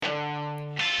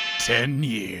10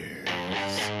 years.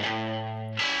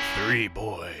 3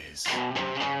 boys.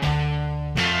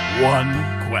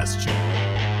 1 question.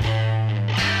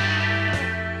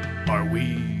 Are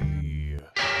we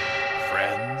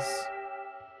friends?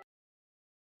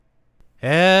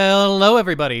 Hello,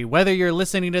 everybody. Whether you're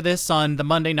listening to this on the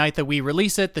Monday night that we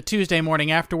release it, the Tuesday morning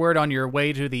afterward on your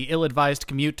way to the ill-advised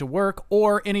commute to work,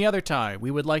 or any other time, we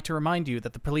would like to remind you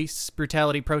that the police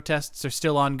brutality protests are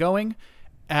still ongoing,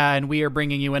 and we are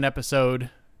bringing you an episode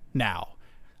now.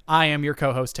 I am your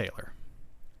co-host, Taylor.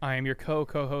 I am your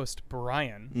co-host,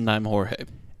 Brian. And I'm Jorge.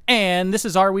 And this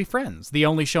is Are We Friends, the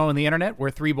only show on the internet where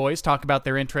 3 boys talk about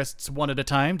their interests one at a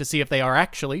time to see if they are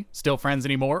actually still friends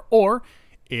anymore, or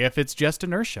if it's just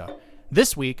inertia.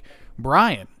 This week,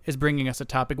 Brian is bringing us a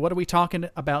topic. What are we talking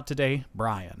about today,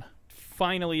 Brian?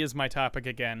 Finally is my topic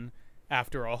again,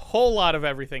 after a whole lot of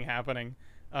everything happening.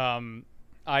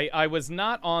 I was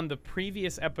not on the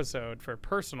previous episode for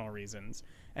personal reasons,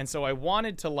 and so I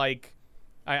wanted to,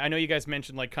 I know you guys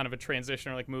mentioned, kind of a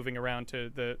transition or, moving around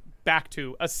to back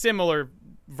to a similar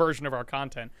version of our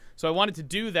content. So I wanted to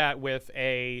do that with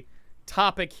a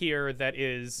topic here that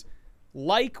is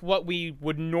like what we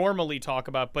would normally talk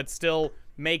about, but still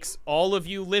makes all of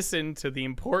you listen to the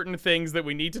important things that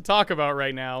we need to talk about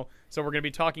right now. So we're going to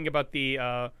be talking about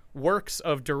the works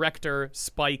of director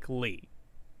Spike Lee.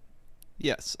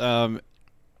 Yes. And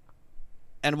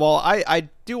while I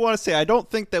do want to say I don't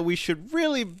think that we should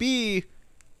really be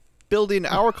building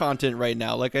our content right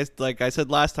now. Like I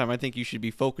said last time, I think you should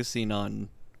be focusing on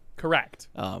Correct.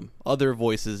 Other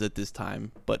voices at this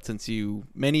time. But since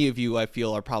many of you, I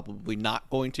feel, are probably not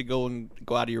going to go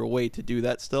out of your way to do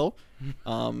that still,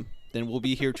 then we'll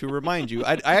be here to remind you.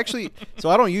 I actually, so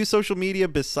I don't use social media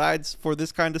besides for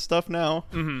this kind of stuff now.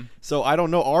 Mm-hmm. So I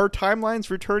don't know. Are timelines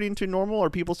returning to normal?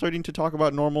 Are people starting to talk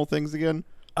about normal things again?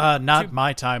 Not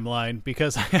my timeline,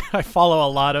 because I follow a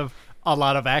lot of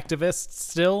activists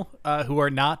still who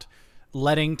are not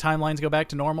letting timelines go back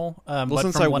to normal. But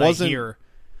since from what I hear,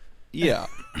 yeah,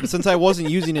 since I wasn't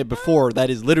using it before, that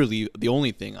is literally the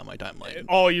only thing on my timeline.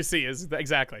 All you see is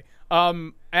exactly.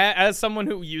 As someone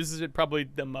who uses it probably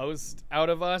the most out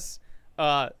of us,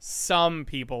 some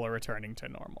people are returning to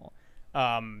normal.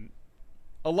 A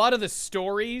lot of the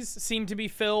stories seem to be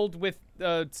filled with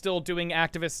still doing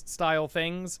activist style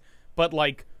things, but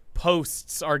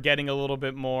posts are getting a little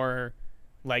bit more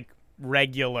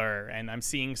regular, and I'm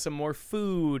seeing some more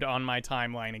food on my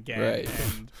timeline again, right.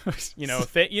 And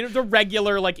the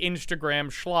regular Instagram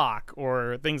schlock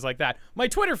or things like that. My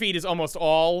Twitter feed is almost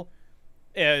all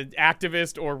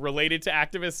activist or related to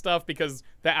activist stuff, because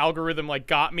the algorithm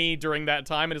got me during that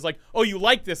time and is oh, you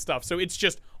like this stuff, so it's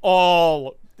just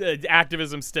all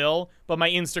activism still. But my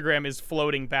Instagram is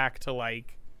floating back to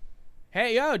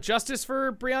hey, justice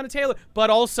for Breonna Taylor, but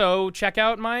also check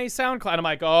out my SoundCloud. I'm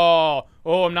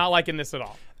I'm not liking this at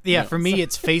all. Yeah, for me,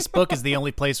 it's Facebook is the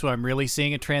only place where I'm really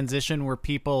seeing a transition where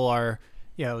people are,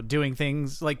 doing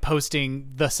things like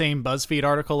posting the same BuzzFeed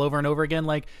article over and over again,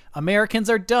 Americans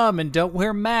are dumb and don't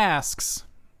wear masks.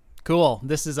 Cool.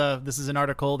 This is an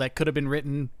article that could have been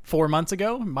written 4 months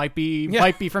ago. Might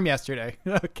be from yesterday.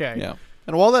 Okay. Yeah.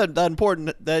 And while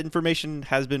that information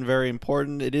has been very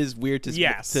important, it is weird to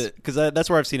because that's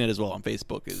where I've seen it as well on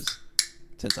Facebook. Is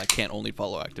since I can't only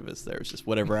follow activists, there's just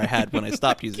whatever I had when I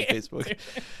stopped using Facebook.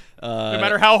 No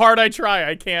matter how hard I try,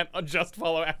 I can't just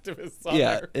follow activists on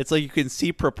there. It's you can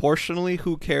see proportionally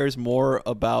who cares more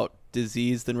about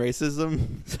disease than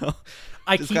racism. So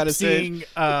I keep seeing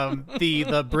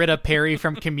the Britta Perry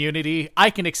from Community. I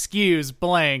can excuse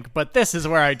blank, but this is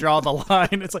where I draw the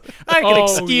line. It's I can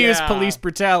excuse police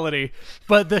brutality,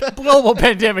 but the global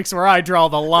pandemic's where I draw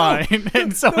the line.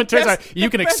 And so it turns out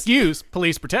you can excuse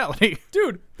police brutality.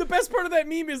 Dude, the best part of that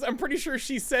meme is I'm pretty sure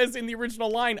she says in the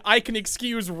original line, I can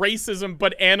excuse racism,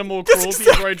 but animal cruelty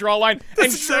is where I draw a line.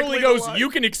 And Shirley goes, you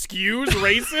can excuse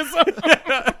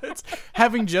racism? It's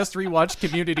having just rewatched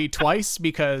Community twice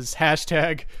because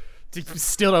hashtag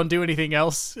still don't do anything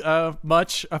else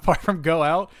much apart from go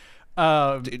out.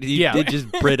 You did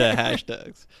just Britta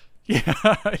hashtags. Yeah,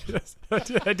 I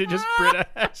did just Britta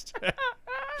hashtag.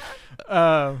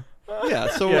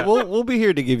 We'll be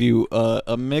here to give you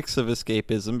a mix of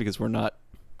escapism, because we're not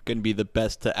going to be the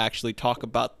best to actually talk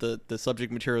about the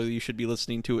subject material you should be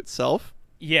listening to itself.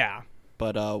 Yeah.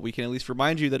 But we can at least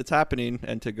remind you that it's happening,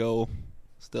 and to go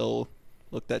still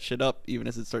look that shit up, even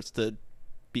as it starts to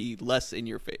be less in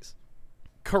your face.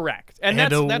 Correct. And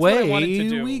that's what I wanted to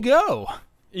do. We go.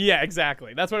 Yeah,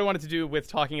 exactly. That's what I wanted to do with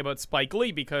talking about Spike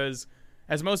Lee, because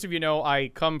as most of you know, I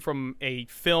come from a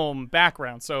film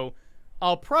background, so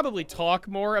I'll probably talk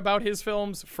more about his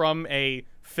films from a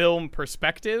film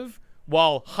perspective,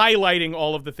 while highlighting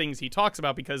all of the things he talks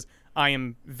about, because I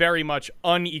am very much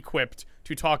unequipped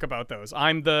to talk about those.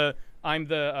 I'm the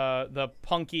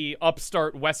punky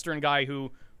upstart Western guy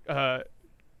who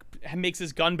makes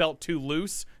his gun belt too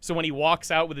loose, so when he walks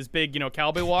out with his big,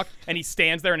 cowboy walk, and he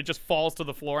stands there and it just falls to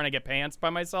the floor and I get pantsed by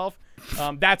myself.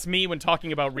 That's me when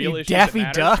talking about real issues. Daffy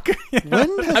Duck.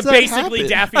 When has that basically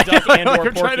happened? Daffy Duck and or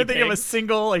I'm trying to think Porky of a Pig.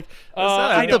 single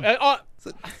I know.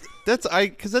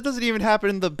 Because that doesn't even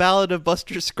happen in the Ballad of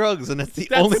Buster Scruggs, and it's the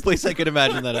That's- only place I could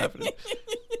imagine that happening.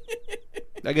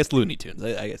 I guess Looney Tunes.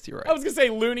 I guess you're right. I was gonna say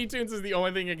Looney Tunes is the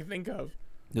only thing I can think of.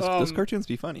 Those cartoons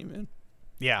be funny, man.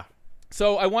 Yeah.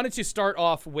 So I wanted to start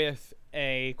off with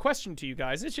a question to you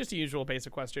guys. It's just a usual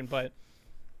basic question, but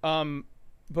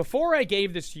before I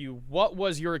gave this to you, what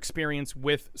was your experience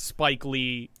with Spike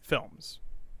Lee films?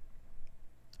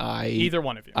 Either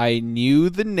one of you. I knew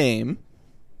the name,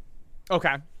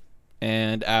 Okay.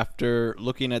 and after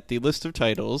looking at the list of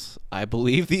titles, I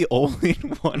believe the only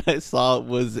one I saw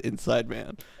was Inside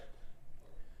Man.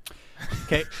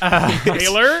 Okay.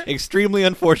 Taylor? Extremely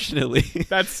unfortunately.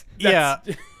 That's Yeah.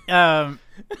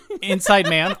 Inside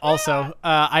Man also.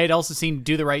 I had also seen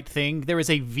Do the Right Thing. There was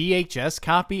a VHS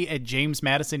copy at James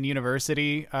Madison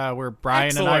University where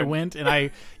Brian and I Excellent. went,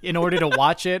 and in order to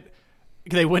watch it,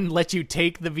 they wouldn't let you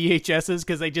take the VHSs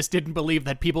because they just didn't believe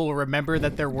that people will remember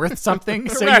that they're worth something.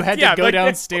 So you Correct, had yeah, to go like-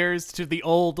 downstairs to the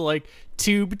old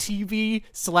tube TV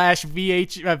 /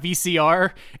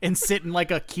 VCR and sit in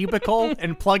a cubicle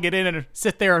and plug it in and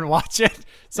sit there and watch it.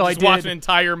 So I just watch did. an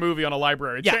entire movie on a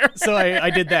library Yeah, chair. so I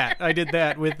did that. I did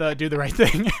that with Do the Right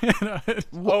Thing.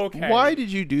 Okay. Why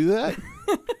did you do that?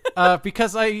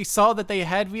 Because I saw that they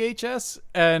had VHS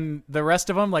and the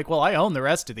rest of them, I own the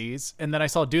rest of these. And then I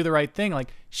saw Do the Right Thing,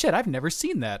 shit, I've never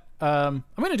seen that. I'm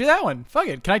going to do that one. Fuck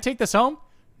it. Can I take this home?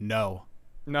 No.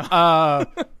 No.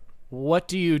 What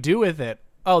do you do with it?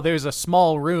 Oh, there's a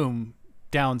small room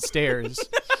downstairs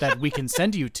that we can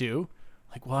send you to.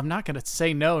 Well, I'm not going to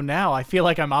say no now. I feel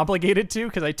like I'm obligated to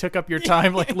because I took up your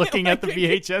time looking at the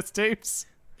VHS tapes.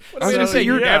 I was gonna say,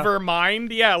 you're yeah. never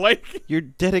mind. Yeah, Your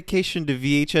dedication to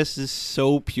VHS is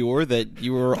so pure that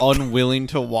you were unwilling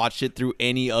to watch it through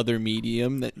any other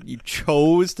medium, that you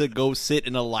chose to go sit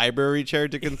in a library chair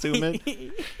to consume it.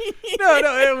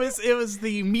 No, it was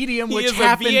the medium He which is a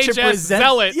happened to VHS present.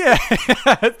 zealot. Yeah,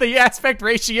 the aspect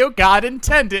ratio God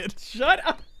intended. shut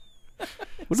up.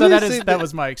 So did they say that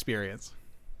was my experience.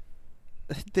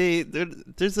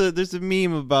 There's a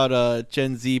meme about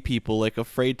Gen Z people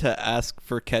afraid to ask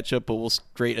for ketchup but will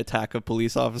straight attack a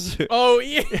police officer. Oh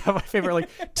yeah. Yeah, my favorite,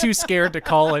 too scared to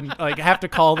call and have to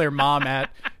call their mom at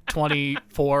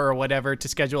 24 or whatever to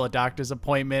schedule a doctor's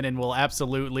appointment, and will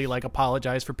absolutely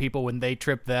apologize for people when they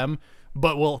trip them,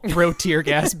 but will throw tear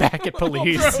gas back at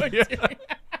police.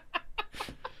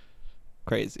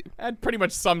 Crazy. That pretty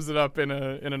much sums it up in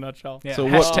a nutshell. Yeah, So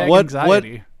hashtag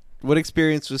anxiety. What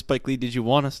experience with Spike Lee did you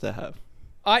want us to have?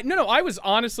 No, I was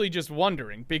honestly just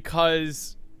wondering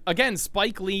because, again,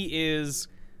 Spike Lee is,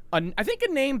 I think,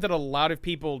 a name that a lot of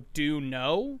people do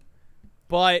know,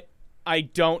 but I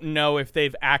don't know if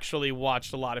they've actually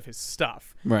watched a lot of his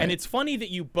stuff. Right. And it's funny that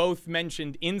you both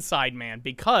mentioned Inside Man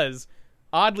because,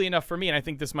 oddly enough for me, and I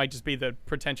think this might just be the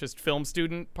pretentious film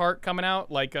student part coming out,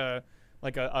 another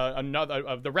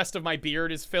the rest of my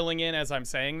beard is filling in as I'm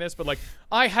saying this, but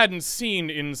I hadn't seen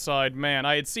Inside Man.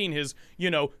 I had seen his,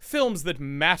 films that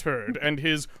mattered and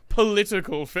his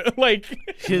political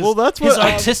His, Well, that's his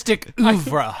what- artistic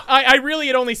oeuvre. I really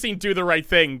had only seen Do the Right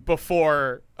Thing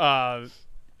before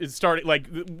it started.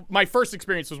 My first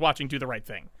experience was watching Do the Right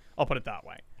Thing. I'll put it that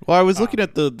way. Well, I was looking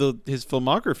at his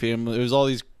filmography, and there was all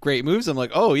these great movies. I'm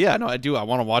like, oh yeah, no, I do. I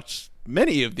want to watch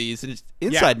many of these. And it's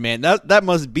Inside Man. That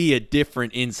must be a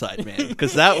different Inside Man,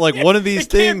 because that one of these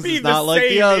It can't things be is the not like the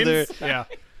same other. Yeah.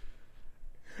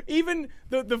 Even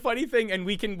the funny thing, and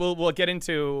we'll get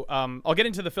into I'll get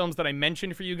into the films that I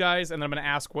mentioned for you guys, and then I'm going to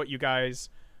ask what you guys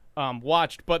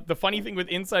watched. But the funny thing with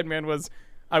Inside Man was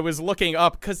I was looking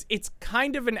up because it's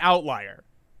kind of an outlier.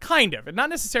 Kind of,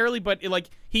 not necessarily, but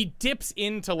he dips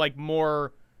into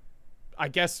more, I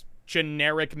guess,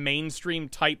 generic mainstream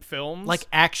type films,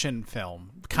 Action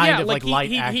film, kind of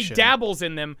light action. He dabbles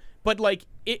in them, but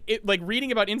it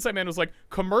reading about Inside Man was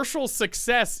commercial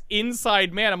success.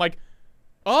 Inside Man, I'm like,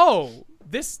 oh,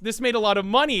 this made a lot of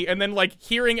money, and then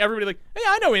hearing everybody hey,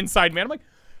 I know Inside Man. I'm like,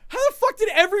 how the fuck did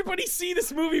everybody see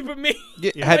this movie but me?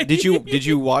 Yeah, did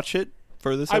you watch it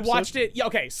for this episode? I watched it. Yeah,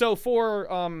 okay. So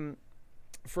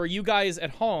for you guys at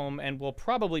home, and we'll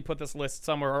probably put this list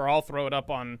somewhere, or I'll throw it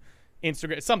up on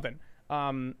Instagram, something.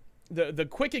 The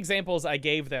quick examples I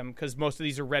gave them, because most of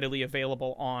these are readily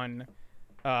available on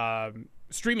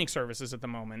streaming services at the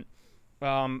moment.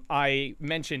 I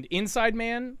mentioned Inside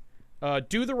Man,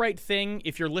 Do the Right Thing.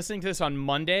 If you're listening to this on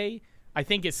Monday, I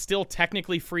think it's still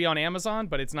technically free on Amazon,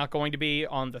 but it's not going to be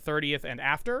on the 30th and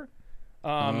after.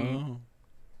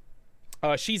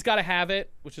 She's Gotta Have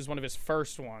It, which is one of his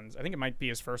first ones. I think it might be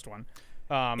his first one.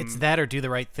 It's that or Do the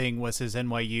Right Thing was his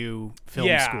NYU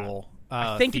film school.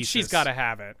 I think it's thesis. She's Gotta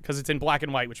Have It because it's in black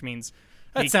and white, which means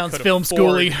that he sounds could film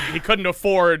schooly. He couldn't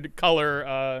afford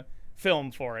color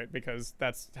film for it because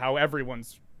that's how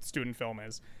everyone's student film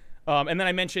is. And then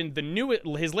I mentioned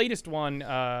his latest one,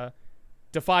 Da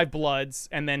 5 Bloods,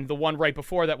 and then the one right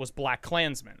before that was Black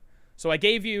Klansman. So I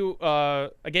gave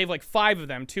like 5 of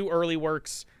them, 2 early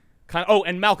works,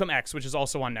 and Malcolm X, which is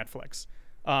also on Netflix.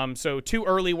 So 2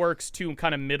 early works, 2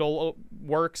 kind of middle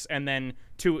works, and then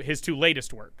his 2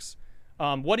 latest works.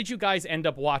 What did you guys end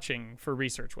up watching for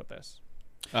research with this?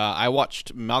 I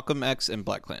watched Malcolm X and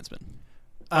Black Klansman.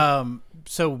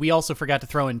 So we also forgot to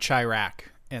throw in Chirac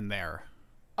in there.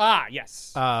 Ah,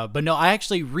 yes. But no, I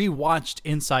actually rewatched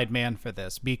Inside Man for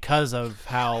this because of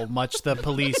how much the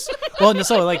police. Well, no,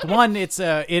 so like one, it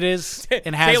is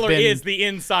and has Taylor been. is the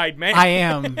inside man. I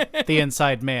am the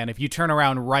inside man. If you turn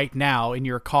around right now in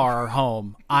your car or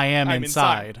home, I'm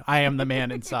inside. I am the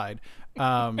man inside.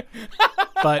 But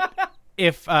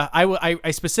if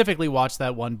I specifically watched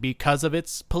that one because of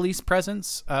its police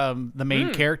presence. The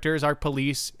main characters are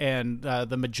police, and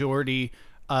the majority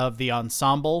of the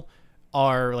ensemble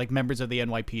are like members of the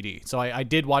NYPD. So I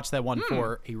did watch that one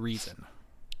for a reason.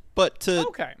 But to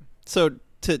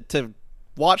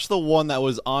watch the one that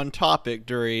was on topic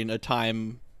during a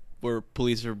time where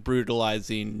police are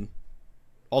brutalizing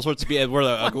all sorts of people, where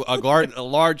a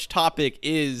large topic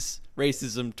is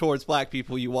racism towards black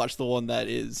people, you watch the one that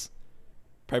is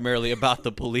primarily about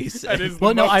the police. That is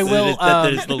that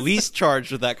is the least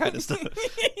charged with that kind of stuff.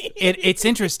 It's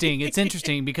interesting. It's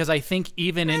interesting because I think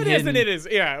even in it is.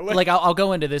 Yeah. Like I'll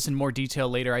go into this in more detail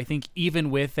later. I think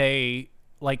even with a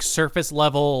like surface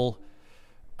level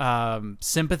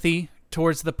sympathy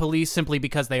towards the police simply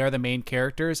because they are the main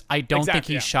characters, I don't think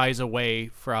he shies away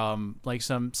from like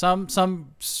some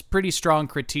pretty strong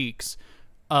critiques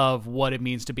of what it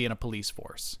means to be in a police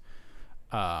force.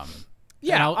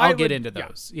 Yeah, I'll get into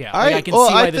those. Yeah, I can see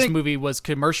why this movie was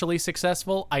commercially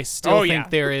successful. I still think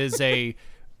there is a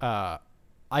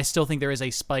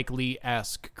Spike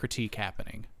Lee-esque critique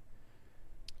happening.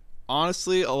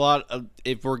 Honestly,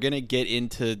 if we're gonna get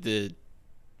into the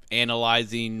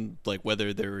analyzing like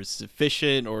whether there is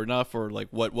sufficient or enough, or like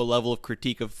what level of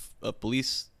critique of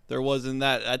police there was in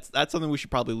that's something we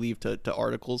should probably leave to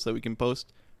articles that we can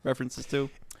post references to.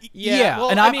 Yeah,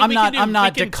 well, and I'm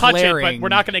not declaring, it, but we're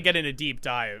not going to get in a deep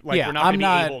dive. Like, we're not going to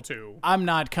be able to. I'm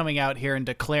not coming out here and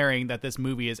declaring that this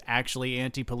movie is actually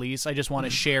anti-police. I just want to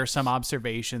share some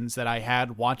observations that I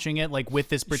had watching it, like with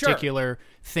this particular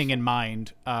thing in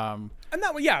mind. And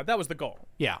that was the goal.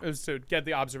 Yeah, it was to get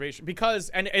the observation it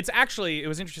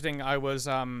was interesting. I was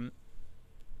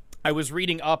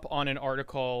reading up on an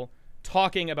article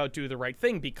talking about Do the Right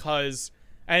Thing because.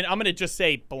 And I'm going to just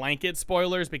say blanket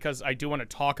spoilers because I do want to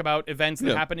talk about events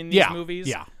that happen in these movies.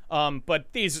 Yeah.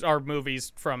 But these are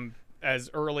movies from as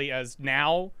early as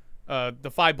now.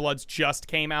 The 5 Bloods just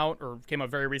came out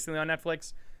very recently on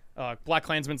Netflix. Black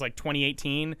Klansman's like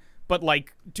 2018. But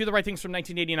like Do the Right Thing's from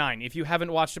 1989. If you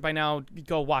haven't watched it by now,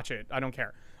 go watch it. I don't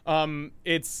care.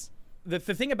 It's the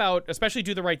thing about especially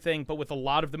Do the Right Thing, but with a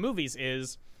lot of the movies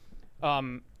is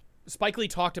Spike Lee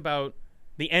talked about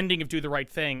the ending of Do the Right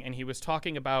Thing, and he was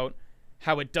talking about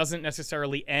how it doesn't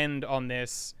necessarily end on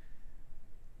this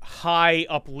high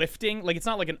uplifting, like it's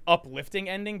not like an uplifting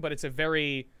ending, but it's a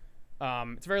very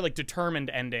like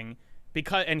determined ending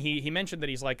and he mentioned that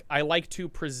he's like, I like to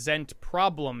present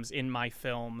problems in my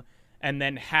film and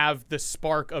then have the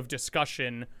spark of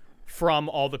discussion from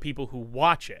all the people who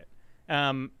watch it.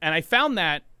 And I found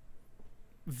that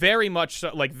very much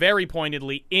so, like very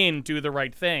pointedly in Do the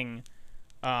Right Thing.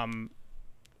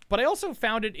 But I also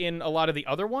found it in a lot of the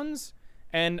other ones,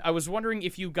 and I was wondering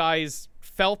if you guys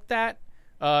felt that.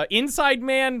 Inside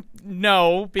Man,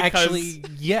 no, because... Actually,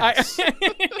 yes.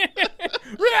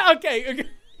 Okay.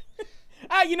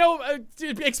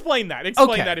 Explain that.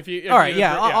 Explain that if you... All right,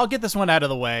 I'll get this one out of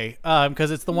the way,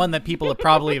 because it's the one that people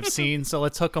probably have seen, so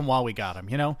let's hook them while we got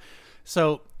them,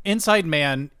 So... Inside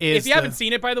Man is... If you haven't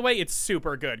seen it, by the way, it's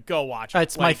super good. Go watch it.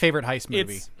 It's my favorite heist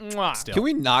movie. Still. Can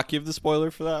we not give the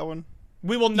spoiler for that one?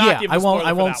 We will not give the spoiler for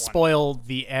that one. I won't spoil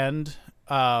the end,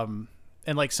 and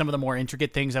like some of the more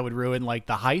intricate things that would ruin like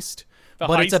the heist.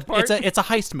 It's a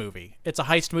heist movie. It's a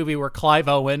heist movie where Clive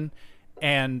Owen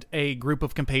and a group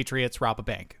of compatriots rob a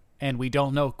bank, and we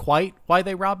don't know quite why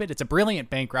they rob it. It's a brilliant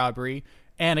bank robbery,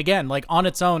 And again, like on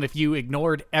its own, if you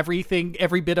ignored everything,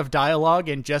 every bit of dialogue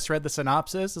and just read the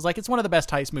synopsis, it's one of the best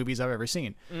heist movies I've ever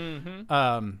seen.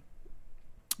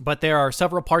 But there are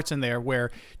several parts in there where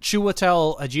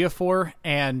Chiwetel Ejiofor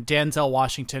and Denzel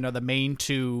Washington are the main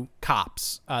two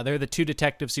cops. They're the two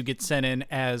detectives who get sent in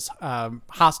as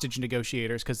hostage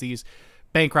negotiators because these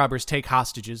bank robbers take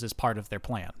hostages as part of their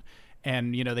plan.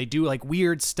 And, they do like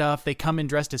weird stuff. They come in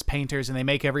dressed as painters and they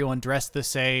make everyone dressed the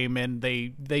same. And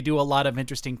they do a lot of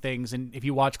interesting things. And if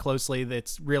you watch closely,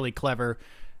 it's really clever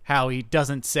how he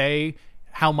doesn't say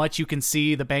how much you can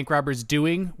see the bank robbers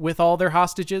doing with all their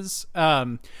hostages.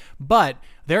 But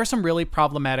there are some really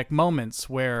problematic moments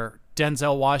where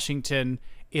Denzel Washington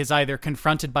is either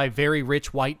confronted by very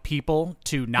rich white people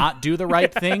to not do the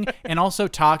right thing and also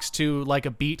talks to like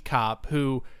a beat cop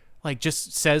who like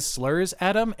just says slurs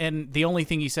at him, and the only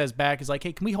thing he says back is like,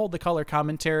 hey, can we hold the color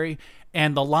commentary?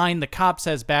 And the line the cop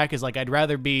says back is like, I'd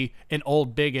rather be an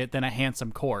old bigot than a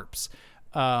handsome corpse,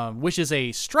 which is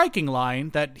a striking line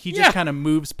that he just kind of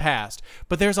moves past.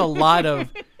 But there's a lot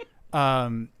of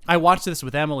I watched this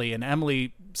with Emily, and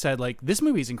Emily said like, this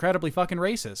movie is incredibly fucking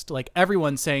racist. Like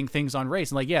everyone's saying things on race,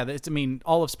 and like, yeah,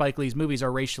 all of Spike Lee's movies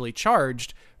are racially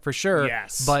charged for sure.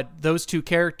 Yes. But those two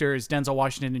characters, Denzel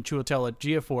Washington and Chiwetel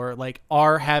Ejiofor, like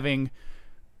are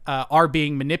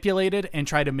being manipulated and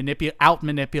try to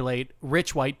out-manipulate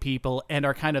rich white people, and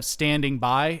are kind of standing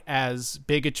by as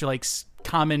bigotry, like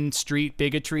common street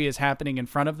bigotry is happening in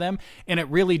front of them. And it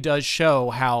really does show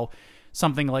how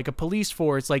something like a police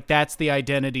force, like that's the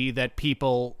identity that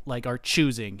people like are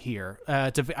choosing here.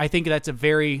 I think that's a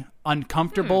very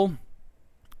uncomfortable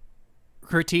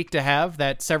critique to have,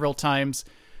 that several times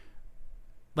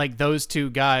like those two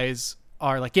guys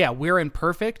are like, yeah, we're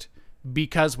imperfect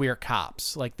because we are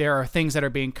cops. Like there are things that are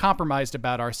being compromised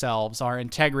about ourselves, our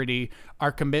integrity,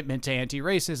 our commitment to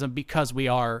anti-racism, because we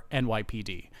are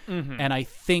NYPD. And I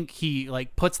think he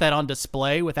like puts that on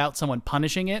display without someone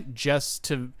punishing it, just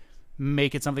to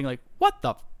make it something like, what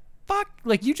the fuck?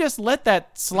 Like, you just let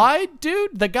that slide,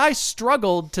 dude? The guy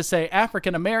struggled to say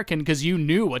African American because you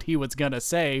knew what he was gonna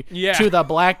say to the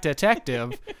black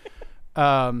detective.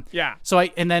 So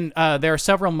there are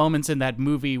several moments in that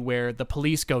movie where the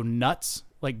police go nuts.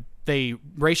 Like they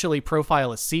racially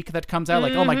profile a Sikh that comes out,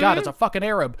 like, oh my God, it's a fucking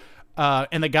Arab.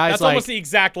 And the guy's that's like, almost the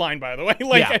exact line, by the way.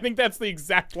 Like, I think that's the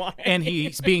exact line. And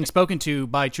he's being spoken to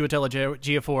by Chiwetel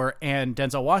Ejiofor and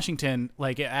Denzel Washington.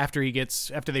 Like after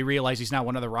they realize he's not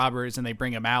one of the robbers, and they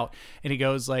bring him out, and he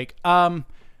goes like, I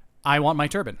want my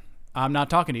turban. I'm not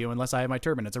talking to you unless I have my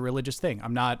turban. It's a religious thing.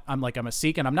 I'm a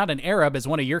Sikh, and I'm not an Arab, as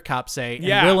one of your cops say.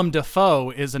 And Willem Dafoe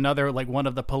is another, like, one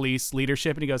of the police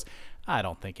leadership. And he goes, I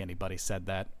don't think anybody said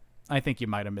that. I think you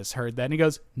might have misheard that. And he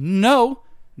goes, No,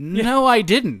 I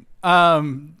didn't.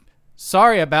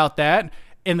 Sorry about that.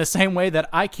 In the same way that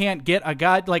I can't get a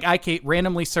guy, like I can't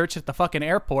randomly search at the fucking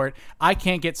airport. I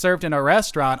can't get served in a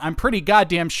restaurant. I'm pretty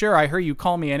goddamn sure I heard you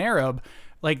call me an Arab.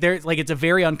 Like it's a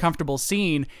very uncomfortable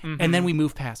scene. And then we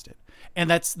move past it. And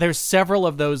there's several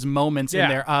of those moments in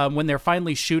there. When they're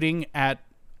finally shooting at,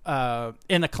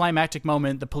 in a climactic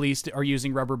moment, the police are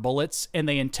using rubber bullets, and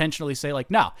they intentionally say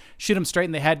like, no, shoot them straight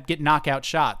in the head, get knockout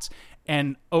shots.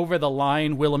 And over the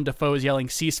line, Willem Dafoe is yelling,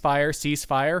 ceasefire,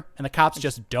 ceasefire. And the cops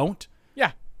just don't.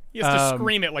 Yeah. He has to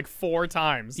scream it like 4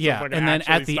 times. Yeah. And then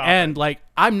at the end, like,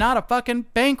 I'm not a fucking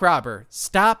bank robber.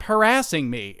 Stop harassing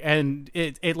me. And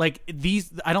it like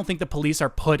these, I don't think the police are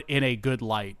put in a good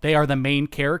light. They are the main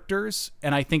characters.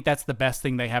 And I think that's the best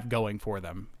thing they have going for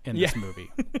them in this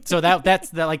movie. So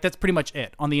that's pretty much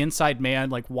it. On the inside man,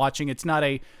 like watching,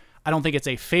 I don't think it's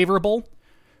a favorable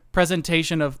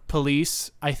presentation of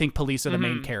police. I think police are the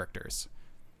main characters.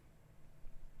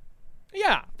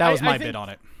 Yeah. That was my bit on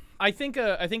it. I think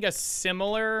a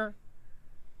similar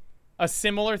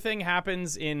thing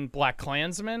happens in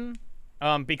BlacKkKlansman,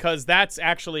 because that's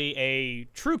actually a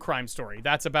true crime story.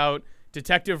 That's about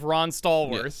Detective Ron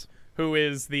Stallworth, who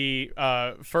is the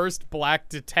first black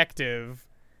detective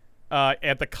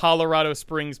at the Colorado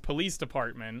Springs Police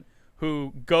Department,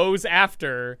 who goes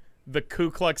after the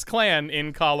Ku Klux Klan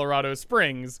in Colorado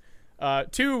Springs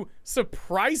to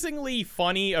surprisingly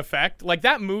funny effect. Like,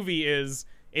 that movie is...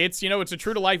 It's a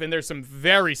true to life, and there's some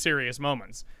very serious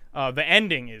moments. The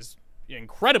ending is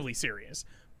incredibly serious,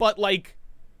 but like,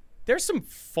 there's some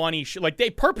funny shit. Like,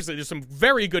 there's some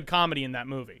very good comedy in that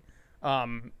movie.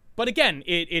 But again,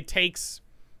 it gets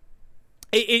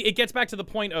back to the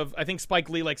point of, I think Spike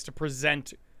Lee likes to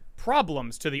present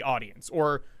problems to the audience,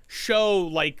 or show,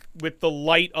 like, with the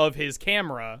light of his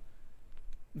camera,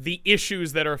 the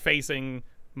issues that are facing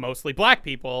mostly black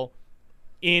people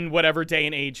in whatever day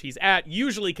and age he's at,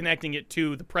 usually connecting it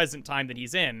to the present time that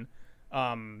he's in.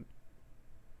 and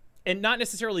not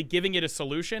necessarily giving it a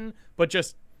solution, but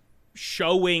just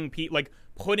showing people, like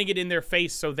putting it in their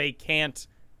face so they can't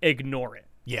ignore it.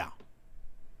 Yeah.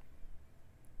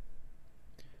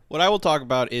 What I will talk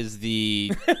about is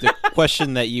the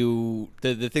question that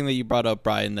the thing that you brought up,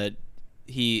 Brian, that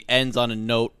he ends on a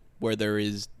note where there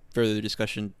is further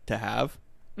discussion to have,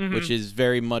 which is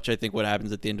very much, I think, what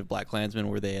happens at the end of BlacKkKlansman,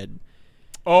 where they had,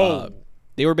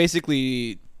 they were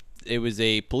basically, it was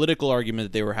a political argument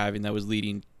that they were having that was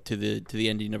leading to the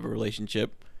ending of a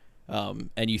relationship,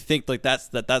 and you think like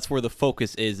that's where the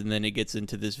focus is, and then it gets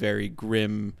into this very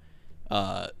grim.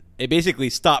 It basically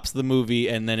stops the movie,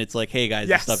 and then it's like, hey guys,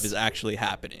 Yes. this stuff is actually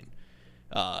happening.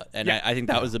 And Yeah. I think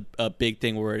that was a big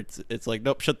thing where it's like,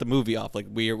 nope, shut the movie off. Like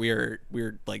we're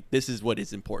like, this is what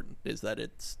is important, is that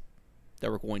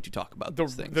we're going to talk about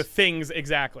these things. The things,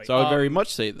 exactly. So I would very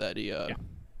much say that he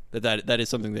that is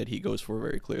something that he goes for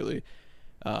very clearly.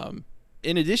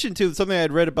 In addition to something I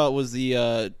had read about was the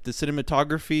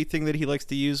cinematography thing that he likes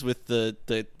to use with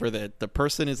where the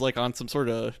person is like on some sort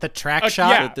of The track shot?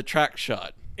 Yeah. the track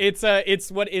shot.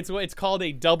 It's called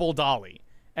a double dolly.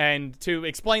 And to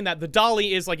explain that, the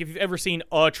dolly is like, if you've ever seen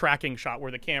a tracking shot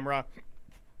where the camera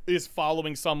is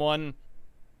following someone,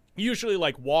 usually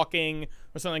like walking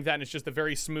or something like that, and it's just a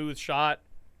very smooth shot,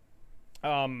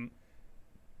 going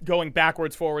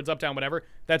backwards, forwards, up, down, whatever.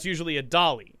 That's usually a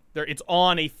dolly. It's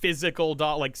on a physical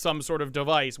like some sort of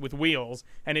device with wheels,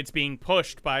 and it's being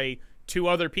pushed by two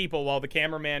other people while the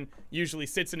cameraman usually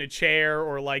sits in a chair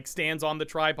or like stands on the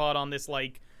tripod on this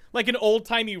like an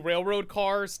old-timey railroad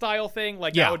car style thing.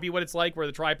 Like that would be what it's like, where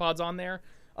the tripod's on there.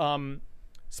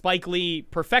 Spike Lee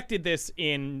perfected this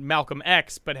in Malcolm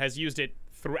X, but has used it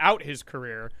throughout his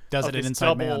career. Does it in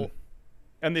Inside Man.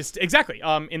 And this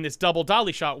in this double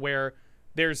dolly shot where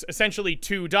there's essentially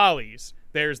two dollies.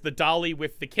 There's the dolly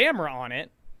with the camera on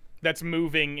it that's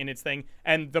moving in its thing,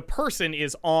 and the person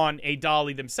is on a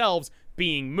dolly themselves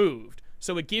being moved.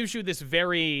 So it gives you this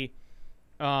very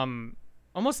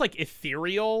almost like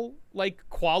ethereal like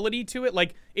quality to it.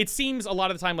 Like it seems a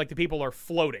lot of the time like the people are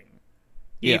floating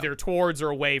either towards or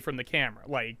away from the camera.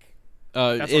 Like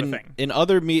that sort of thing. In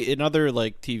other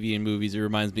like TV and movies, it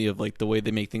reminds me of like the way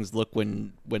they make things look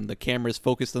when the camera is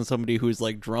focused on somebody who's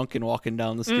like drunk and walking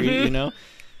down the street, you know.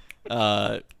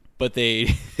 But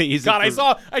they use God,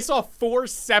 I saw 4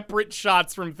 separate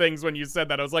shots from things when you said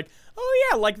that. I was like, oh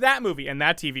yeah, like that movie and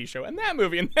that TV show and that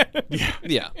movie and that.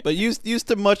 yeah, but used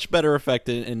to much better effect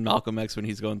in Malcolm X when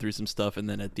he's going through some stuff, and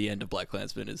then at the end of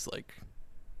BlacKkKlansman is like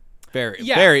very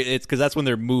it's because that's when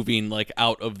they're moving like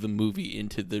out of the movie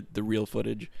into the real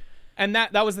footage. And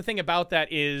that was the thing about that,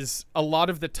 is a lot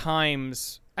of the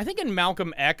times, I think in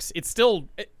Malcolm X, it's still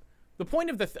the point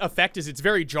of the effect is it's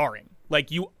very jarring. Like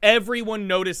everyone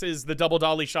notices the double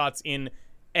dolly shots in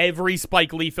every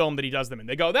Spike Lee film that he does them in.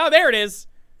 They go, oh, there it is,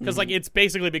 because like it's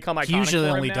basically become iconic. He usually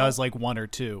for him only now. does like 1 or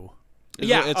 2.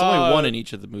 It's only one in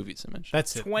each of the movies I mentioned.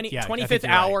 That's it. 25th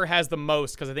Hour has the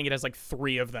most, because I think it has like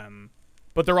 3 of them,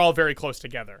 but they're all very close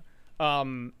together.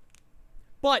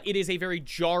 But it is a very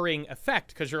jarring effect,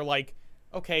 because you're like,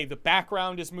 okay, the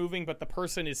background is moving, but the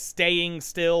person is staying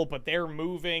still, but they're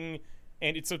moving.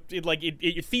 And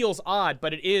it feels odd,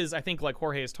 but it is, I think, like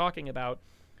Jorge is talking about,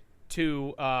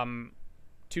 to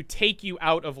take you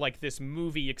out of like this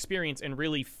movie experience and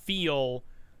really feel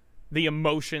the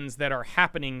emotions that are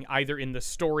happening either in the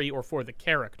story or for the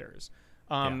characters.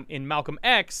 In Malcolm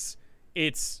X,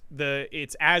 it's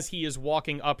as he is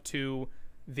walking up to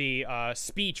the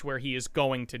speech where he is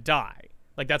going to die.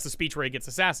 Like that's the speech where he gets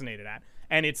assassinated at,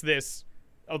 and it's this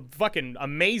a fucking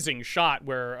amazing shot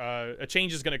where A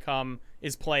Change Is Gonna Come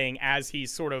is playing as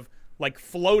he's sort of like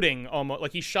floating, almost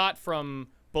like he's shot from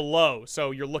below,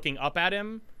 so you're looking up at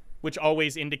him, which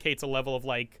always indicates a level of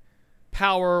like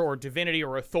power or divinity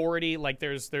or authority. Like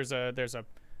there's a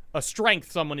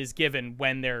strength someone is given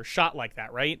when they're shot like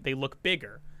that, right? They look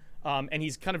bigger, and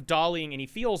he's kind of dollying, and he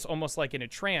feels almost like in a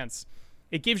trance.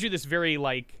 It gives you this very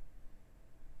like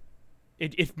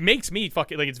it makes me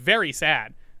fucking like, it's very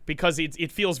sad, because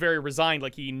it feels very resigned,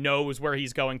 like he knows where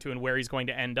he's going to and where he's going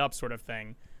to end up, sort of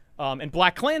thing. And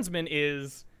BlacKkKlansman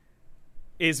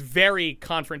is very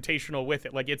confrontational with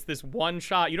it. Like it's this one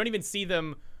shot. You don't even see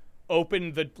them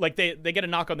open they get a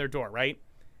knock on their door, right?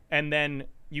 And then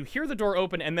you hear the door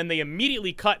open, and then they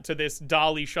immediately cut to this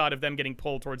dolly shot of them getting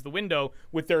pulled towards the window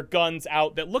with their guns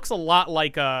out. That looks a lot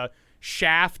like a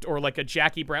Shaft or like a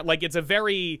Jackie Brown. Like it's a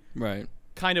very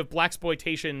kind of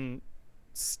blaxploitation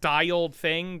styled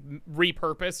thing,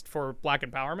 repurposed for black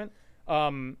empowerment.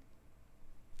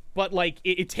 But like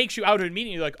it takes you out of it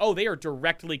immediately, like, oh, they are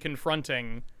directly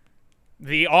confronting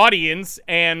the audience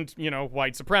and,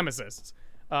 white supremacists.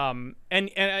 And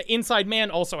Inside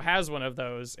Man also has one of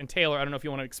those. And Taylor, I don't know if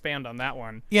you want to expand on that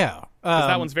one. Yeah. Because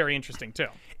that one's very interesting, too.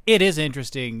 It is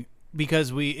interesting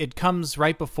because it comes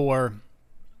right before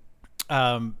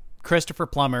Christopher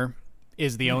Plummer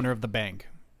is the owner of the bank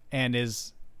and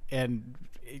is in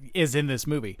this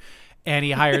movie. And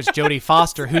he hires Jodie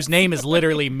Foster, whose name is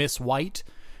literally Miss White.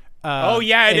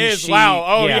 It is. Wow.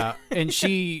 Oh, yeah. And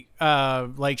she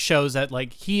shows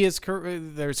that he is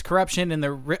there's corruption in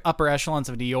the upper echelons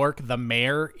of New York. The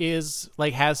mayor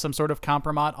has some sort of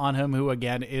compromise on him, who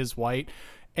again is white.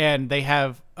 And they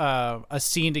have a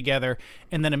scene together,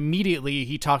 and then immediately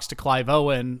he talks to Clive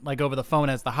Owen over the phone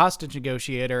as the hostage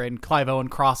negotiator, and Clive Owen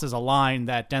crosses a line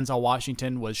that Denzel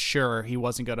Washington was sure he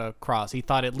wasn't going to cross. He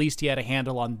thought at least he had a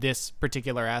handle on this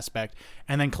particular aspect,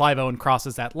 and then Clive Owen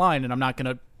crosses that line, and I'm not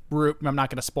going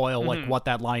to spoil what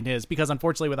that line is, because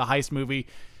unfortunately with a heist movie,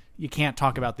 you can't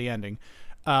talk about the ending.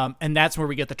 And that's where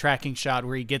we get the tracking shot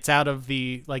where he gets out of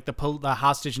the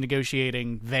hostage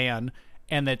negotiating van,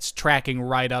 and that's tracking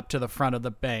right up to the front of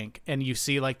the bank. And you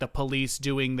see the police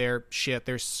doing their shit,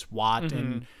 their SWAT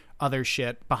and other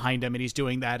shit behind him. And he's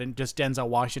doing that. And just Denzel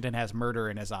Washington has murder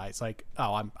in his eyes.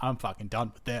 I'm fucking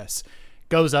done with this.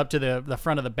 Goes up to the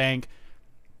front of the bank,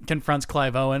 confronts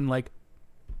Clive Owen.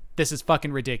 This is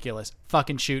fucking ridiculous.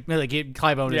 Fucking shoot me.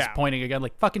 Clive Owen is pointing again,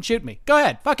 fucking shoot me. Go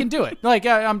ahead. Fucking do it.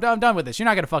 I'm done with this. You're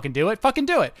not going to fucking do it. Fucking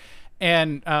do it.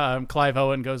 And Clive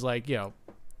Owen goes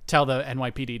tell the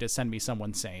NYPD to send me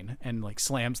someone sane, and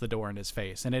slams the door in his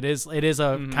face. And it is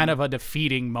a kind of a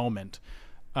defeating moment.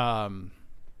 But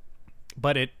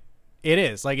it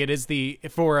is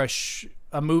for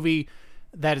a movie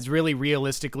that is really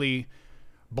realistically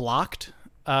blocked.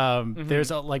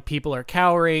 There's people are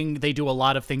cowering. They do a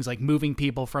lot of things moving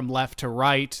people from left to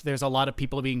right. There's a lot of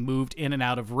people being moved in and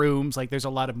out of rooms. There's a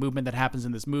lot of movement that happens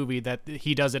in this movie that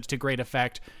he does it to great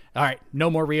effect. All right, no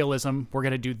more realism. We're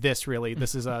going to do this. Really,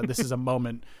 this is a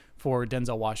moment for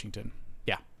Denzel Washington.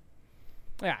 Yeah.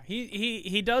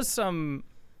 He does some,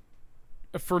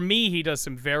 for me, he does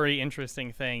some very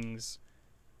interesting things.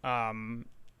 And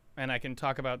I can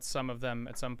talk about some of them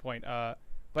at some point.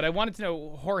 But I wanted to know,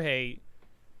 Jorge,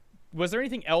 was there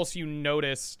anything else you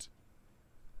noticed,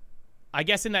 I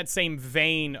guess in that same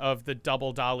vein of the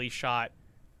double dolly shot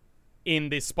in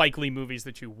the Spike Lee movies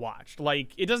that you watched?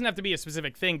 It doesn't have to be a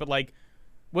specific thing, but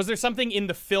was there something in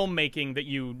the filmmaking that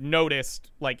you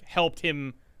noticed helped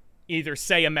him either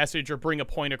say a message or bring a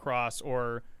point across,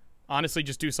 or honestly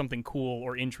just do something cool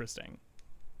or interesting?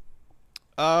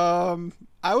 I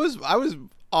was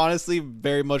honestly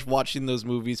very much watching those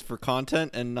movies for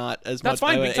content and not as That's much.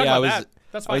 Fine. We can talk about that.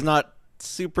 That's fine. I was not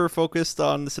super focused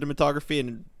on the cinematography,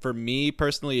 and for me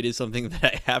personally, it is something that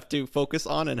I have to focus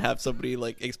on and have somebody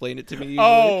explain it to me. Usually.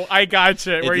 Oh, I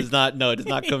gotcha. It does not. No, it does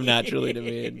not come naturally to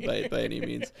me by any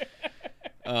means.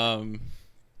 But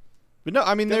no,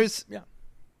 I mean, there's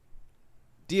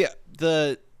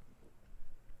the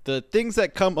things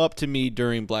that come up to me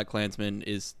during BlacKkKlansman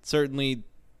is certainly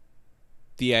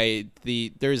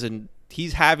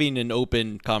he's having an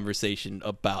open conversation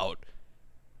about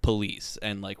police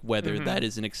and whether that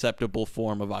is an acceptable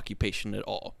form of occupation at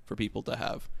all for people to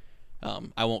have.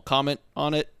 I won't comment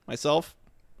on it myself.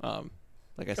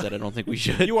 Like I said, I don't think we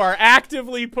should. You are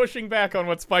actively pushing back on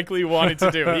what Spike Lee wanted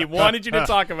to do. He wanted you to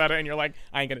talk about it, and you're like,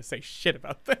 I ain't gonna say shit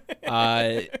about that.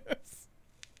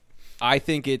 I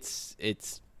think it's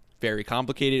very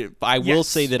complicated. I will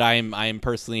say that I am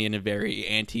personally in a very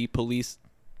anti-police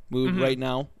mood right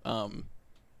now.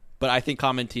 But I think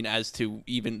commenting as to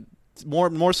even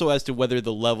more so as to whether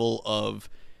the level of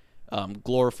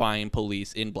glorifying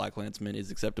police in BlacKkKlansman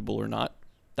is acceptable or not,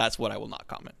 that's what I will not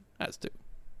comment as to.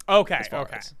 Okay.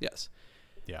 Yes.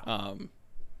 Yeah.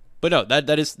 But no,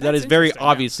 that is very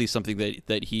obviously something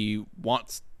that he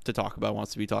wants to talk about,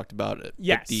 wants to be talked about.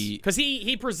 Yes, because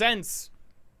he presents,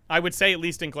 I would say at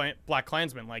least in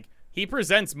BlacKkKlansman, he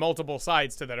presents multiple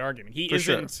sides to that argument.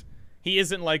 He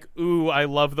isn't like, ooh, I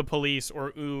love the police, or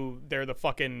ooh, they're the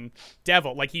fucking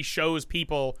devil. He shows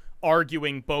people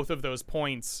arguing both of those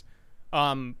points,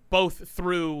 both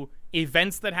through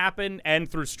events that happen and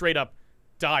through straight up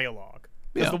dialogue.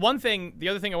 Because the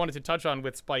other thing I wanted to touch on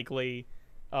with Spike Lee,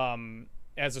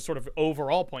 as a sort of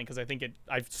overall point, because I think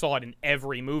I saw it in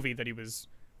every movie that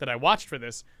I watched for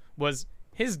this, was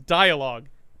his dialogue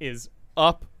is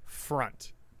up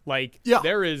front.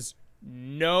 There is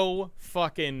no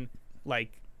fucking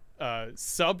there's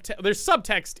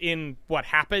subtext in what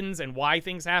happens and why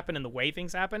things happen and the way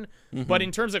things happen. But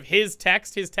in terms of his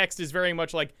text is very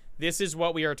much this is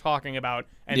what we are talking about,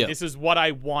 and this is what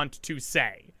I want to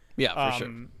say. Yeah, for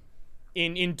sure.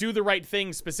 in Do the Right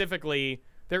Thing specifically,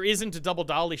 there isn't a double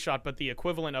dolly shot, but the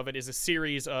equivalent of it is a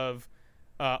series of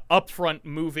upfront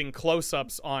moving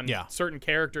close-ups on certain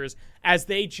characters as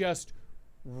they just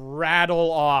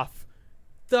rattle off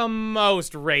the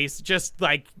most prejudiced,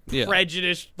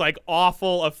 like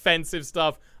awful, offensive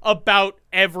stuff about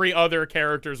every other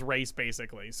character's race,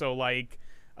 basically. So like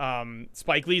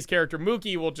Spike Lee's character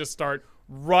Mookie will just start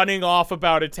running off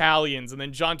about Italians, and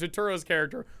then John Turturro's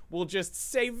character will just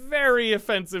say very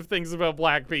offensive things about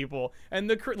black people,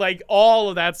 and all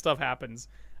of that stuff happens.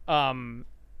 And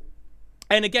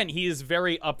again, he is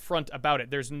very upfront about it.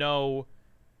 There's no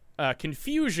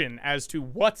confusion as to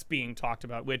what's being talked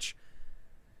about, which,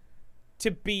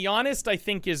 to be honest, I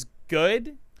think is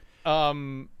good.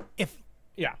 If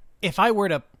I were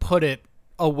to put it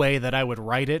a way that I would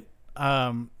write it,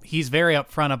 he's very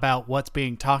upfront about what's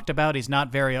being talked about. He's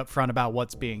not very upfront about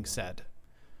what's being said.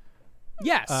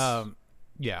 Yes.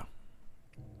 Yeah.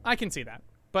 I can see that,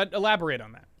 but elaborate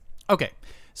on that. Okay.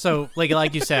 So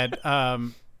like you said,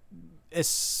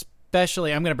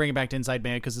 especially, I'm going to bring it back to Inside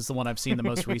Man because it's the one I've seen the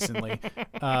most recently.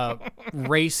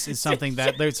 Race is something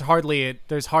that there's hardly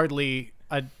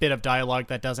a bit of dialogue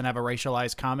that doesn't have a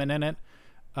racialized comment in it.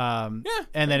 And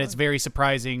then it's very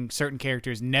surprising certain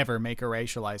characters never make a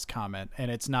racialized comment, and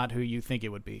it's not who you think it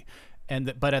would be.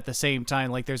 But at the same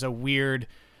time, like, there's a weird,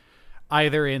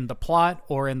 either in the plot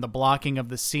or in the blocking of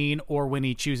the scene, or when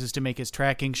he chooses to make his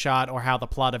tracking shot, or how the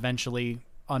plot eventually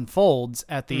unfolds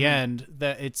at the end,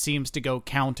 that it seems to go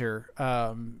counter,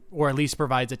 or at least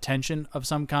provides a tension of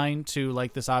some kind to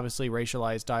like this obviously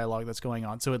racialized dialogue that's going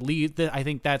on. So it leads, I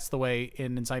think that's the way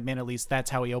in Inside Man, at least that's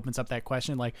how he opens up that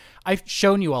question. Like, I've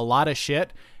shown you a lot of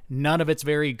shit. None of it's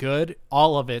very good.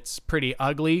 All of it's pretty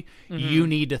ugly. You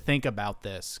need to think about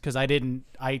this, because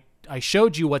I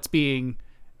showed you what's being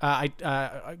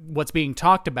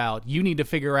talked about. You need to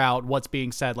figure out what's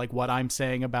being said, like what I'm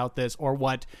saying about this, or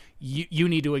what you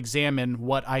need to examine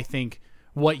what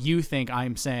you think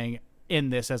I'm saying in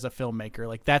this as a filmmaker.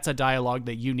 Like, that's a dialogue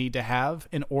that you need to have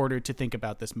in order to think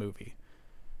about this movie.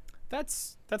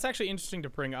 That's actually interesting to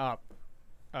bring up,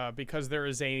 because there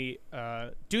is a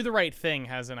Do the Right Thing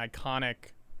has an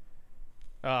iconic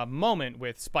moment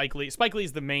with Spike Lee. Spike Lee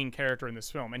is the main character in this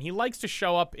film, and he likes to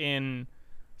show up in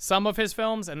some of his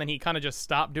films, and then he kind of just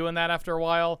stopped doing that after a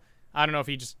while. I don't know if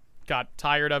he just got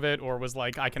tired of it, or was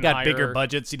like, I can hire bigger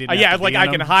budgets. He didn't. Have to like, be I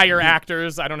in can them. hire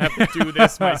actors. I don't have to do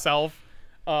this myself.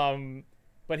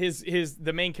 But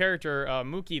the main character,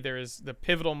 Mookie, there is the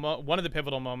pivotal one of the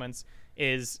pivotal moments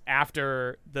is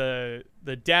after the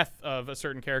death of a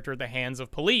certain character at the hands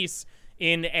of police,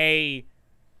 in a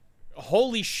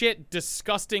holy shit,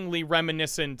 disgustingly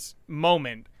reminiscent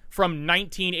moment from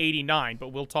 1989, but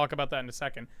we'll talk about that in a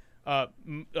second.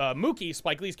 Mookie,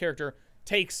 Spike Lee's character,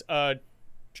 takes a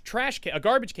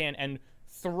garbage can and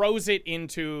throws it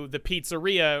into the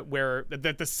pizzeria where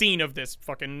the scene of this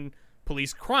fucking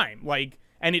police crime. Like,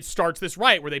 and it starts this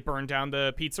riot where they burn down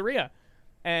the pizzeria.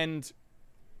 And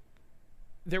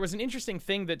there was an interesting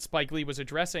thing that Spike Lee was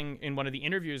addressing in one of the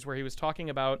interviews, where he was talking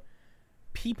about,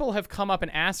 people have come up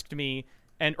and asked me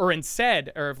or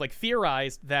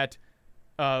theorized that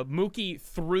Mookie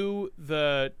threw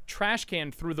the trash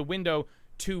can through the window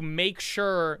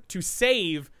to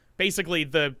save basically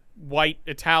the white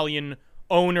Italian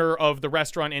owner of the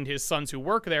restaurant and his sons who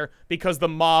work there, because the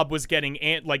mob was getting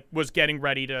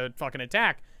ready to fucking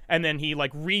attack, and then he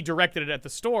like redirected it at the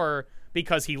store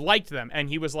because he liked them. And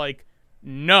he was like,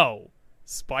 no,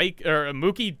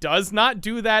 Mookie does not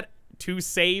do that to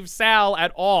save Sal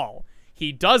at all.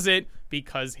 He does it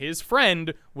because his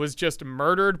friend was just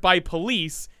murdered by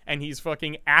police, and he's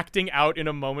fucking acting out in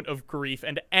a moment of grief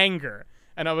and anger.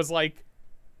 And I was like,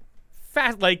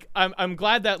 I'm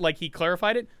glad that like he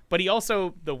clarified it, but he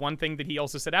also, the one thing that he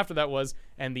also said after that was,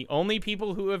 and the only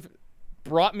people who have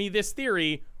brought me this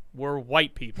theory were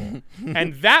white people.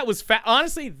 And that was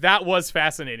honestly, that was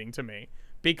fascinating to me,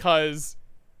 because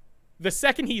the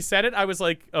second he said it, I was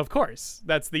like, of course,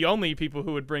 that's the only people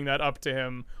who would bring that up to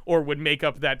him or would make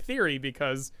up that theory,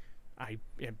 because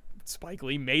Spike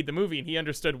Lee made the movie and he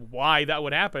understood why that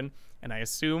would happen. And I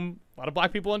assume a lot of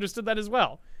black people understood that as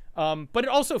well. But it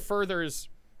also furthers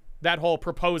that whole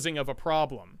proposing of a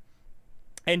problem.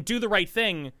 And Do the Right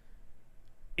Thing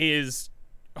is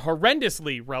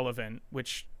horrendously relevant,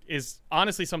 which is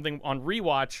honestly something on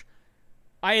rewatch.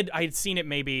 I had seen it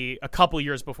maybe a couple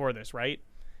years before this, right?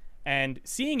 And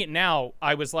seeing it now,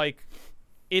 I was like,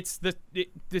 it's the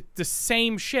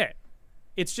same shit.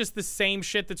 It's just the same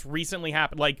shit that's recently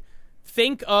happened. Like,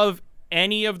 think of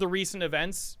any of the recent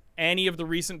events, any of the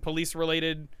recent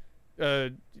police-related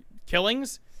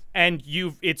killings, And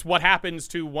it's what happens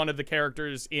to one of the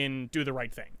characters in Do the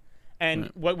Right Thing.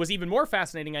 And what was even more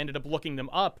fascinating, I ended up looking them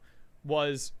up,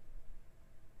 was,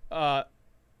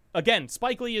 again,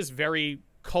 Spike Lee is very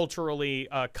culturally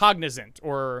cognizant,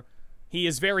 or he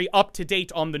is very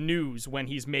up-to-date on the news when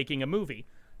he's making a movie.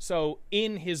 So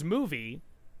in his movie,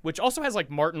 which also has like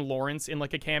Martin Lawrence in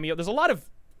like a cameo, there's a lot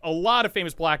of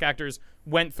famous black actors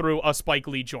went through a Spike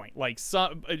Lee joint. Like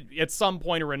at some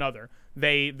point or another,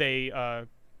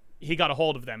 he got a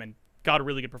hold of them and got a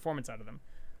really good performance out of them.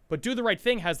 But Do the Right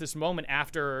Thing has this moment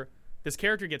after this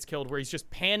character gets killed where he's just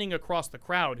panning across the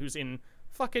crowd who's in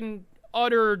fucking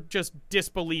utter just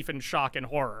disbelief and shock and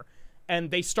horror.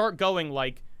 And they start going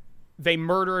like they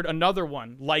murdered another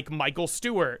one, like Michael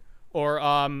Stewart or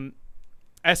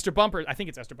Esther Bumpers. I think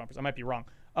it's Esther Bumpers. I might be wrong.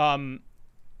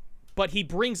 But he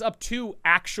brings up 2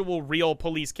 actual real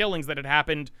police killings that had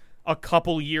happened a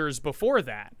couple years before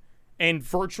that. And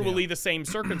virtually the same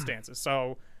circumstances.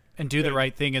 So, and Do the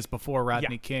Right Thing is before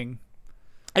Rodney King.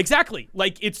 Exactly.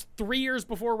 Like, it's 3 years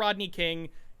before Rodney King.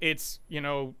 It's,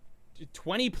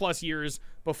 20 plus years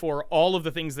before all of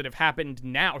the things that have happened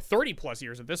now. 30 plus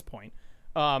years at this point.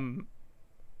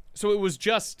 So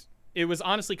it was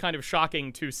honestly kind of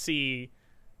shocking to see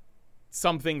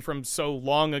something from so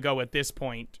long ago at this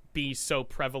point be so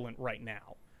prevalent right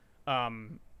now.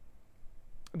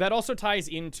 That also ties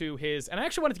into his, and I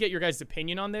actually wanted to get your guys'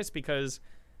 opinion on this because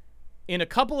in a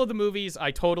couple of the movies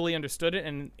I totally understood it,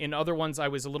 and in other ones I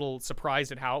was a little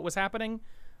surprised at how it was happening.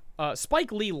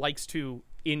 Spike Lee likes to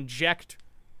inject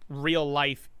real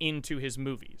life into his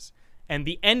movies, and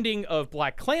the ending of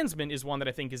BlacKkKlansman is one that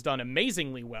I think is done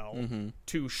amazingly well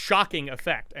to shocking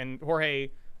effect. And Jorge,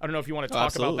 I don't know if you want to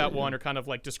talk about that one or kind of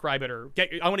like describe it, or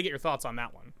I want to get your thoughts on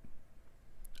that one.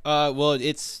 Well,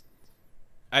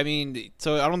 I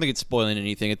don't think it's spoiling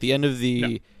anything. At the end of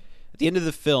the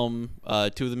film, 2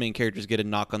 of the main characters get a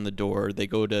knock on the door. They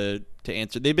go to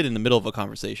answer. They've been in the middle of a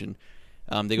conversation.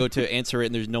 They go to answer it,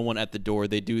 and there's no one at the door.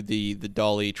 They do the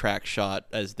dolly track shot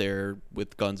as they're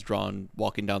with guns drawn,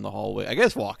 walking down the hallway. I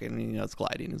guess walking. It's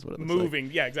gliding is what it looks moving.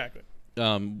 like. Yeah, exactly.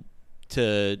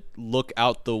 To look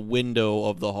out the window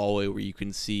of the hallway where you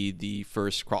can see the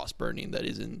first cross burning that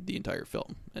is in the entire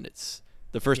film, and it's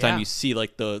the first time you see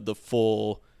like the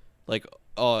full, like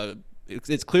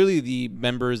it's clearly the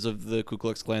members of the Ku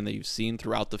Klux Klan that you've seen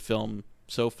throughout the film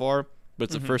so far, but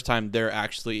it's the first time they're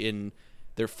actually in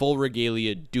their full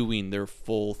regalia doing their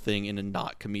full thing in a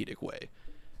not comedic way.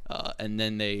 And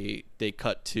then they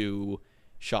cut to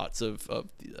shots of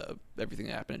everything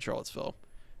that happened in Charlottesville.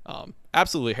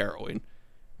 Absolutely harrowing.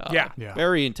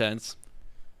 Very intense.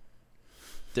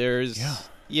 There's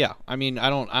I mean, I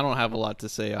don't have a lot to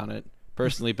say on it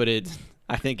personally, but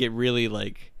I think it really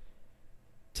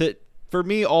for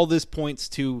me, all this points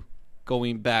to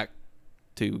going back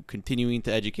to continuing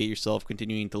to educate yourself,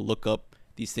 continuing to look up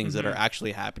these things that are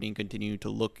actually happening, continuing to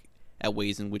look at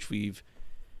ways in which we've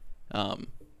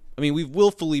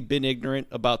willfully been ignorant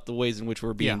about the ways in which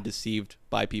we're being deceived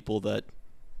by people that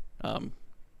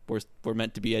were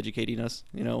meant to be educating us,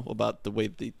 about the way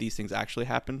these things actually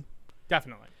happen.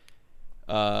 Definitely.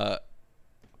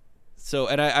 So,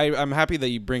 and I'm happy that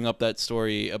you bring up that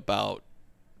story about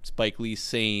Spike Lee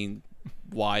saying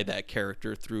why that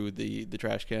character threw the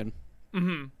trash can.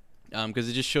 Because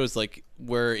it just shows like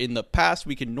where in the past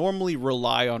we can normally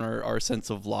rely on our sense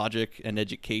of logic and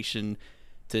education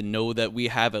to know that we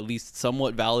have at least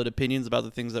somewhat valid opinions about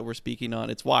the things that we're speaking on.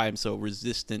 It's why I'm so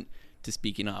resistant to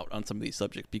speaking out on some of these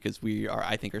subjects, because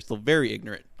I think are still very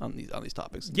ignorant on these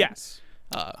topics. Yes.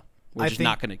 We're just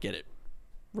not going to get it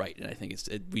right, and I think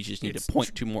we just need to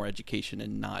point to more education,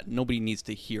 and nobody needs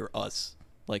to hear us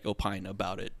like opine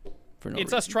about it for no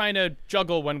reason. Us trying to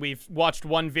juggle when we've watched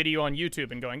one video on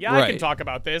YouTube and going, I can talk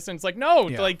about this, and it's like, no,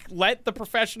 like let the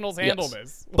professionals handle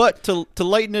this. But to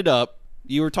lighten it up,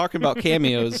 you were talking about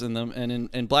cameos in them, and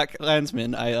in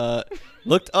BlacKkKlansman, I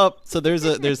looked up. So there's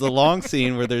a long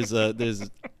scene where there's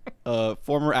a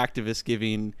former activist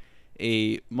giving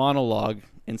a monologue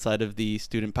inside of the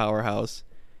student powerhouse,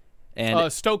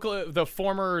 and Stokely, the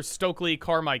former Stokely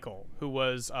Carmichael, who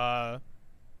was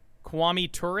Kwame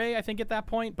Ture, I think at that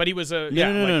point, but he was no,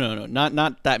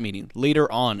 not that meeting. Later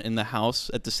on in the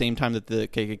house, at the same time that the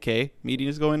KKK meeting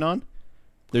is going on,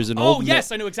 there's an old man.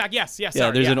 I know exactly. Yes.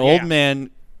 Yeah, there's an old man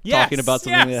talking about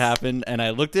something that happened, and I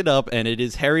looked it up, and it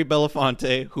is Harry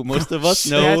Belafonte, who most of us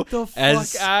know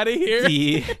as out of here.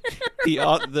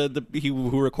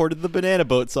 who recorded the Banana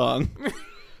Boat song.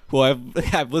 Who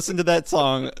I've listened to that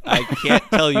song, I can't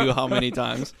tell you how many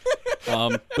times.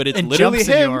 But it's and literally Jump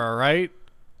him. Senora, right?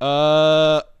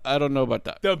 I don't know about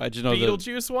that. The I just know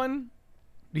Beetlejuice one?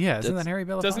 Yeah, isn't That's- that Harry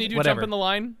Belafonte? Doesn't he do Whatever. Jump in the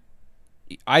Line?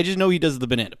 I just know he does the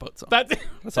Banana Boat song.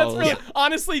 That's all really, I'll say.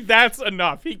 honestly, that's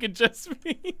enough. He could just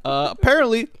be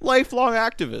Apparently, lifelong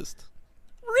activist.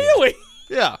 really.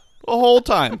 Yeah, the whole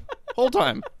time. Well,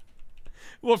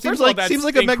 first Seems of all, like that's seems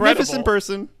like a incredible. magnificent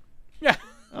person. Yeah,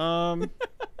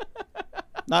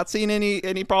 Not seeing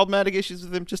any problematic issues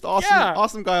with him. Just awesome, Yeah.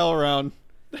 awesome guy all around.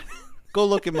 Go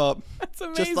look him up. that's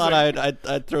amazing. Just thought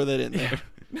I'd throw that in there.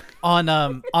 On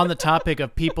the topic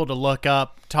of people to look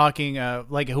up, talking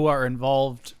like who are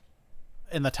involved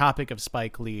in the topic of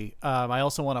Spike Lee, I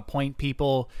also want to point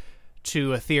people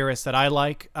to a theorist that I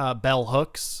like, Bell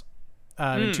Hooks.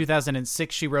 In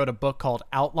 2006, she wrote a book called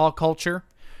Outlaw Culture,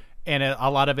 and a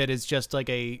lot of it is just like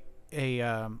a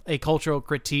cultural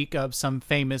critique of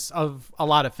a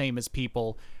lot of famous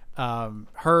people.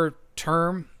 Her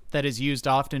term that is used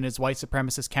often is white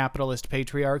supremacist capitalist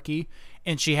patriarchy,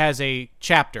 and she has a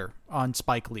chapter on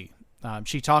Spike Lee.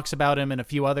 She talks about him in a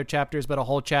few other chapters, but a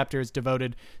whole chapter is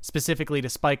devoted specifically to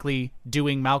Spike Lee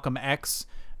doing Malcolm X,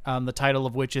 the title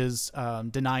of which is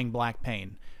Denying Black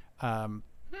Pain.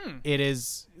 It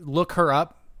is, look her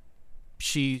up.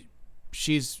 She's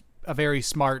a very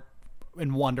smart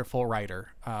and wonderful writer,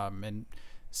 and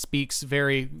speaks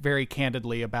very, very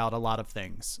candidly about a lot of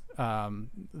things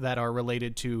that are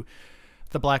related to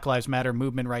the Black Lives Matter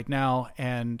movement right now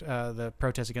and the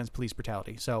protests against police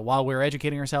brutality. So while we're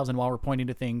educating ourselves and while we're pointing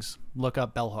to things, look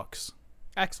up Bell Hooks.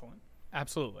 Excellent.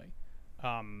 Absolutely.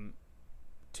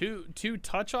 To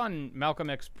touch on Malcolm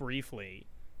X briefly,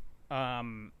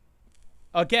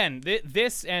 again,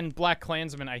 this and Black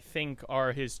Klansman, I think,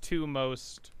 are his two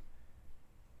most...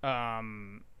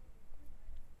 and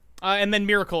then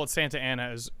Miracle at Saint Anna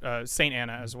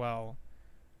as well.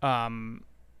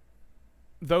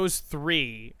 Those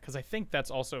three, because I think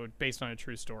that's also based on a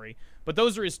true story, but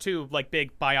those are his two like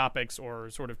big biopics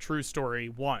or sort of true story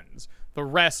ones. The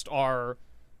rest are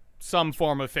some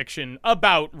form of fiction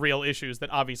about real issues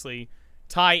that obviously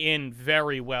tie in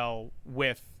very well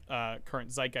with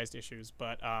current zeitgeist issues.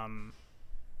 But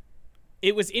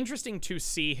it was interesting to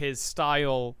see his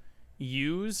style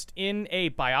used in a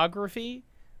biography,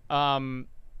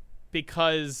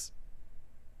 because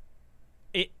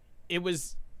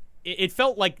it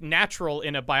felt like natural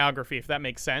in a biography, if that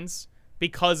makes sense,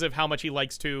 because of how much he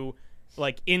likes to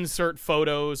like insert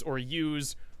photos or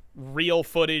use real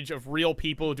footage of real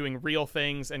people doing real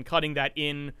things and cutting that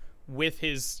in with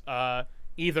his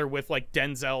either with like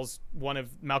Denzel's, one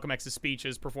of Malcolm X's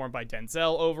speeches performed by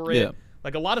Denzel over it. Yeah.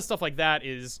 Like a lot of stuff like that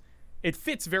it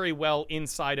fits very well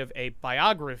inside of a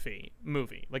biography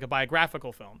movie, like a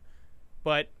biographical film.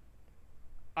 But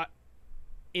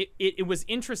it was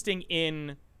interesting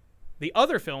in the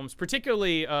other films,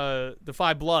 particularly The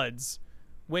Five Bloods,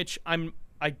 which I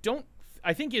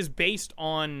think is based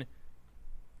on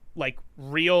like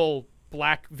real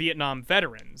Black Vietnam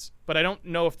veterans, but I don't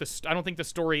know if I don't think the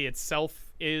story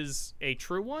itself is a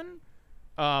true one.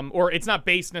 Or it's not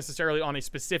based necessarily on a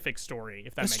specific story,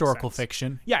 if that makes sense. Historical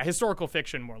fiction. Yeah, historical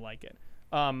fiction, more like it.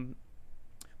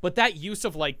 But that use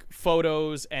of like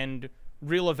photos and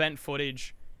real event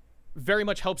footage very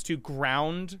much helps to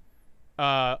ground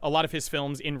a lot of his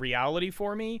films in reality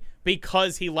for me,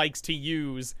 because he likes to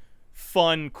use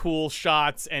fun, cool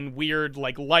shots and weird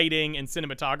like lighting and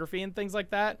cinematography and things like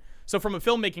that. So from a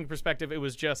filmmaking perspective, it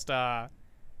was just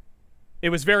it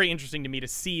was very interesting to me to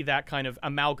see that kind of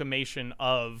amalgamation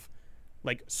of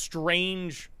like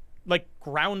strange, like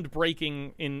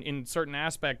groundbreaking in certain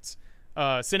aspects,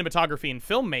 cinematography and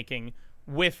filmmaking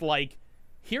with like,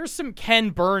 here's some Ken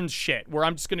Burns shit where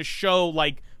I'm just going to show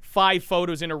like 5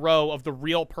 photos in a row of the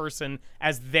real person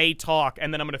as they talk,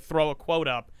 and then I'm going to throw a quote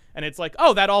up, and it's like,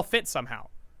 oh, that all fits somehow.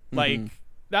 Like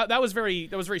that was very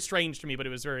strange to me, but it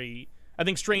was very, I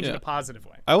think, strange in a positive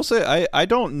way. I will say I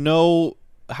don't know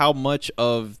how much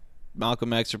of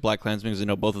Malcolm X or Black Klansman, because I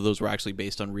know both of those were actually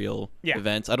based on real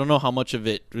events. I don't know how much of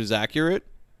it was accurate,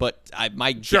 but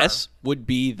my guess would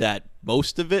be that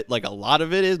most of it, like a lot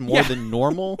of it, is more than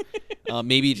normal.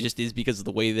 Maybe it just is because of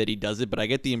the way that he does it, but I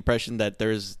get the impression that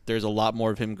there's a lot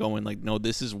more of him going like, no,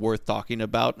 this is worth talking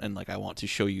about, and like I want to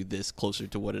show you this closer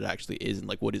to what it actually is, and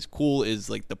like what is cool is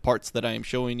like the parts that I am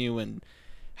showing you and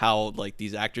how like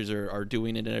these actors are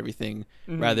doing it and everything,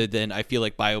 rather than I feel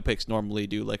like biopics normally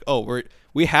do like, oh,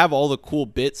 we have all the cool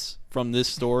bits from this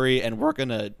story and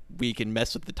we can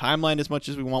mess with the timeline as much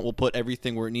as we want. We'll put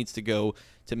everything where it needs to go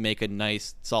to make a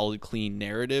nice, solid, clean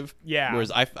narrative. Yeah.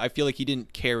 Whereas I feel like he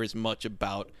didn't care as much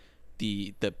about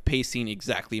the pacing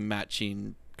exactly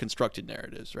matching constructed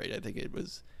narratives, right? I think it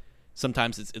was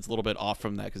sometimes it's a little bit off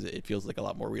from that because it feels like a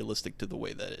lot more realistic to the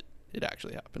way that it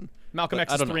actually happened. Malcolm But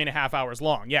X I is don't know. 3.5 hours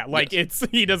long. Yeah, like Yes.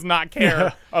 he does not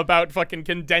care about fucking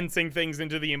condensing things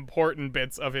into the important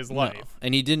bits of his No. life.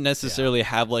 And he didn't necessarily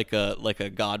have like a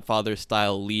Godfather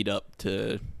style lead up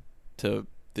to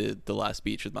the last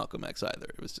speech with Malcolm X either.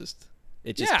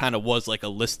 It just Yeah. kind of was like a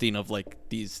listing of like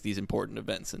these important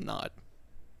events and not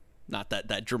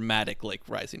that dramatic like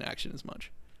rising action as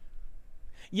much.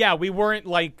 Yeah, we weren't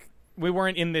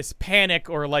in this panic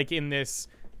or like in this,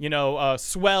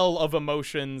 swell of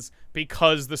emotions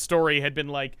because the story had been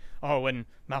like, oh, and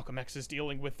Malcolm X is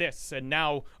dealing with this, and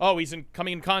now, oh, he's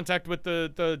coming in contact with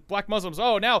the black Muslims.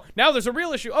 Oh, now there's a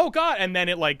real issue. Oh God, and then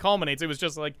it like culminates. It was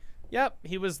just like, yep,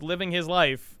 he was living his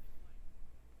life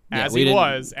as he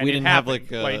was, and we it didn't have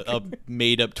happened. like a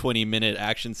made up 20-minute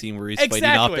action scene where he's fighting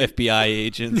off Exactly. FBI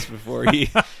agents before he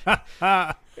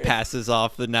passes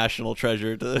off the national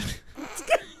treasure to.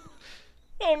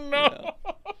 Oh no.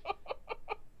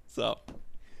 So,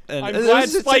 and I'm it glad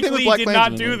was the same Spike thing with Lee Black did not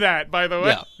Klansman, do like- that, by the way.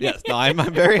 Yeah, yes, no, I'm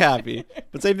very happy.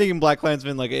 But same thing in Black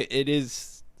Klansman. Like it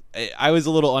is, I was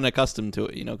a little unaccustomed to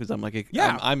it, because I'm like,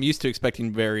 Yeah. I'm used to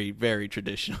expecting very, very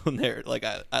traditional there. Like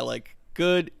I like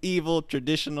good, evil,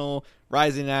 traditional,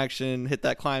 rising action, hit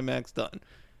that climax, done.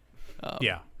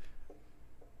 Yeah. I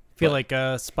feel like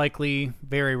Spike Lee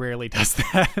very rarely does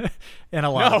that in a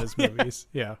lot of his movies.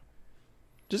 Yeah.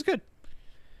 Just good.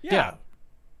 Yeah.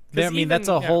 I mean, that's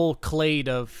a whole clade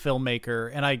of filmmaker,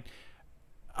 and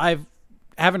I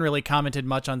haven't really commented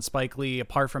much on Spike Lee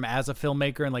apart from as a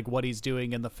filmmaker and like what he's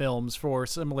doing in the films for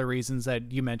similar reasons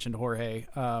that you mentioned, Jorge.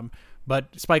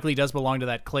 But Spike Lee does belong to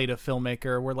that clade of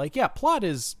filmmaker where like, yeah, plot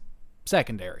is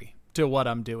secondary to what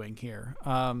I'm doing here.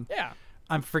 Yeah.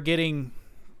 I'm forgetting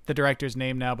the director's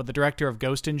name now, but the director of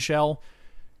Ghost in Shell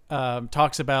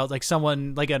talks about like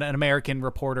someone like an American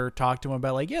reporter talked to him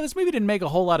about like, yeah, this movie didn't make a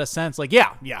whole lot of sense. Like,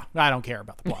 yeah, I don't care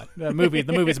about the plot. The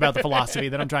movie's about the philosophy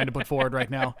that I'm trying to put forward right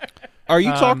now. Are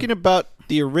you talking about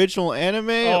the original anime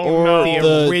or no.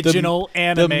 The original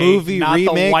anime, the movie not the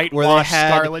remake where they whitewashed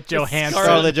had Scarlett Johansson.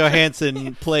 Scarlett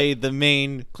Johansson play the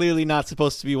main, clearly not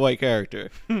supposed to be white character?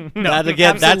 No, That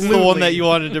again, that's the one absolutely. that you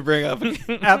wanted to bring up.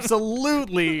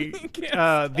 Absolutely,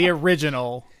 the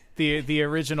original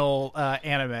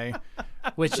anime,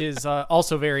 which is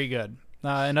also very good.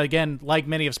 And again, like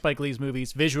many of Spike Lee's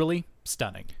movies, visually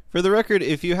stunning. For the record,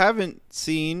 if you haven't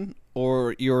seen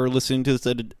or you're listening to this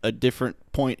at a different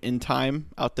point in time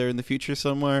out there in the future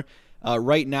somewhere,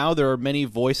 right now there are many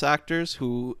voice actors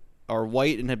who are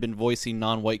white and have been voicing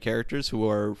non-white characters who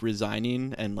are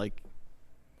resigning and like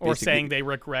Or basically- saying they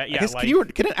regret. I Yeah, guess, like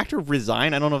can an actor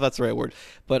resign? I don't know if that's the right word,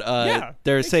 but Yeah,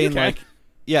 they're you saying can. like,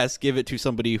 yes, give it to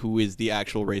somebody who is the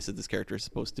actual race that this character is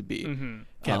supposed to be.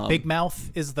 Yeah, Big Mouth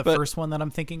is the but- first one that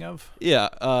I'm thinking of. Yeah,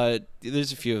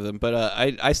 there's a few of them, but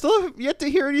I still have yet to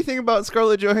hear anything about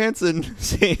Scarlett Johansson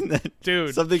saying that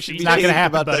Dude, something should be she's not gonna changed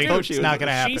happen, about buddy. that It's coach she not was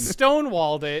gonna in. happen. she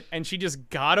stonewalled it, and she just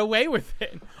got away with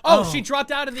it. Oh, she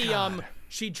dropped out of the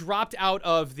She dropped out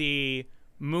of the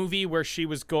movie where she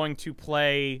was going to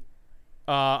play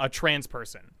a trans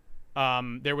person.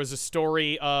 There was a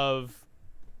story of.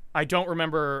 I don't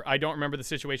remember the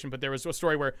situation, but there was a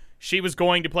story where she was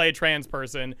going to play a trans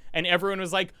person, and everyone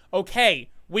was like, okay,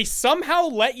 we somehow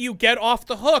let you get off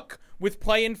the hook with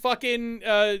playing fucking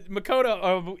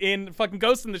Makoto in fucking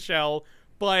Ghost in the Shell,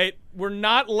 but we're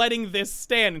not letting this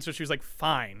stand. And so she was like,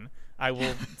 fine, I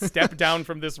will step down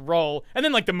from this role. And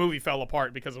then like the movie fell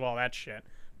apart because of all that shit.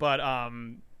 But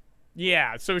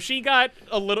yeah, so she got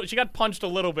punched a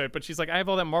little bit, but she's like, I have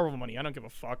all that Marvel money, I don't give a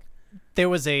fuck. There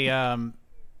was a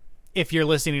if you're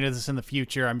listening to this in the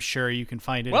future, I'm sure you can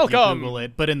find it if Welcome. you Google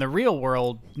it. But in the real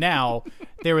world now,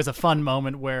 there was a fun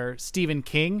moment where Stephen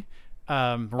King,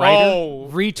 writer,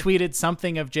 retweeted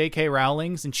something of J.K.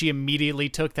 Rowling's, and she immediately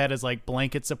took that as like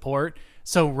blanket support.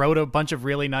 So wrote a bunch of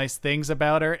really nice things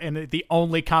about her, and the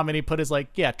only comment he put is like,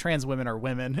 yeah, trans women are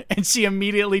women. And she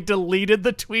immediately deleted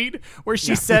the tweet where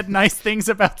she said nice things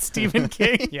about Stephen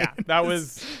King. Yeah, that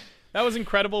was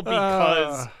incredible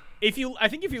because I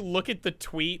think if you look at the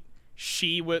tweet,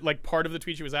 she would like part of the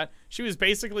tweet she was at, she was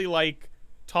basically like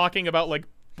talking about like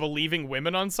believing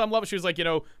women on some level. She was like,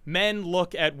 men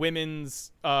look at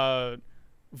women's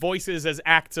voices as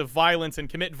acts of violence and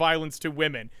commit violence to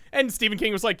women. And Stephen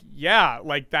King was like, yeah,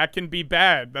 like that can be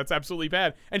bad. That's absolutely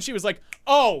bad. And she was like,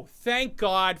 oh, thank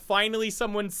God, finally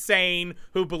someone sane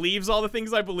who believes all the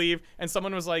things I believe. And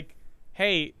someone was like,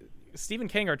 hey, Stephen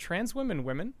King, are trans women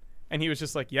women? And he was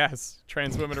just like, yes,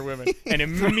 trans women are women. And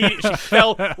immediately she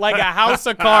fell like a house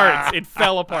of cards. It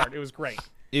fell apart. It was great.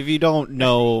 If you don't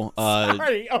know,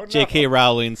 Sorry. Oh, no. J.K.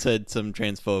 Rowling said some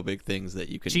transphobic things that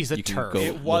you can. She's a you can turf. go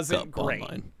It look wasn't up great.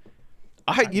 online.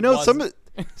 Some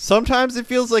Sometimes it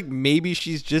feels like maybe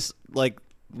she's just like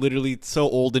literally so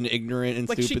old and ignorant and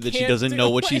Like, she stupid that she can't doesn't know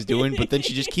what do she's it. doing, but then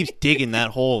she just keeps digging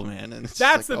that hole, man. And it's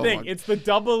That's just the like, thing. oh my- It's the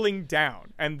doubling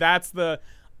down. And that's the...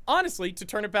 Honestly, to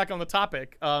turn it back on the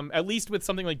topic, at least with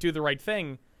something like Do the Right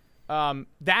Thing,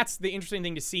 that's the interesting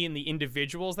thing to see in the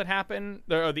individuals that happen,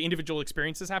 or the individual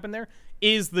experiences happen there,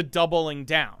 is the doubling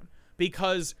down.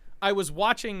 Because I was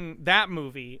watching that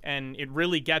movie, and it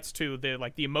really gets to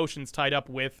the emotions tied up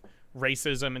with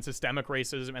racism and systemic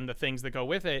racism and the things that go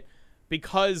with it,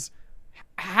 because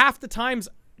half the times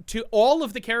to all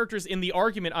of the characters in the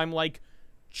argument, I'm like,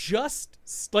 just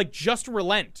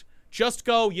relent. Just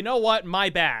go, you know what? My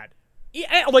bad.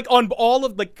 Yeah, like on all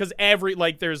of because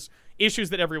there's issues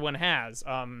that everyone has.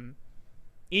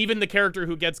 Even the character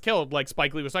who gets killed, like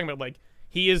Spike Lee was talking about, like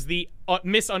he is the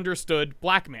misunderstood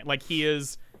black man. Like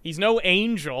he's no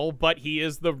angel, but he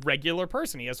is the regular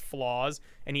person. He has flaws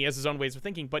and he has his own ways of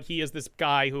thinking, but he is this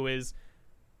guy who is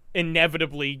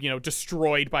inevitably,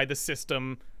 destroyed by the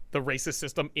system, the racist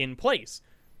system in place.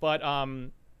 But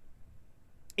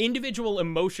individual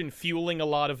emotion fueling a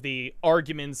lot of the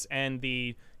arguments and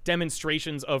the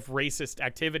demonstrations of racist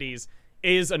activities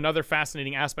is another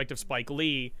fascinating aspect of Spike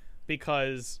Lee,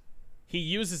 because he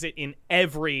uses it in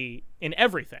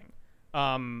everything.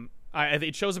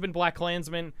 It shows up in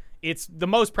BlacKkKlansman. It's the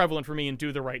most prevalent for me in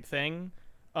Do the Right Thing,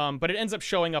 but it ends up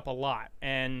showing up a lot,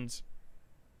 and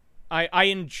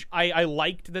I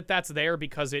liked that that's there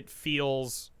because it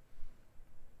feels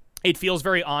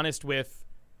very honest with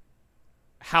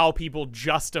how people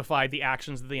justify the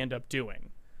actions that they end up doing.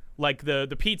 Like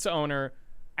the pizza owner,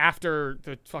 after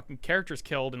the fucking character's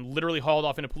killed and literally hauled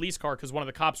off in a police car because one of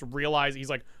the cops realized,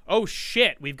 he's like, oh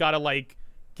shit, we've got to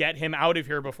get him out of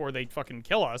here before they fucking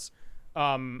kill us,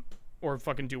 or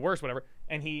fucking do worse, whatever.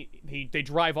 And they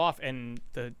drive off, and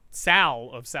the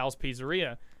Sal of Sal's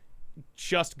Pizzeria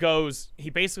just goes, he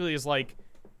basically is like,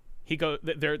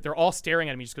 they're all staring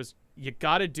at him. He just goes, you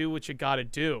gotta do what you gotta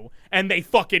do. And they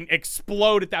fucking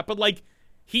explode at that. But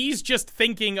he's just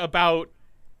thinking about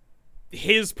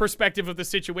his perspective of the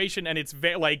situation, and it's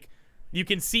you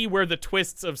can see where the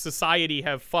twists of society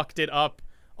have fucked it up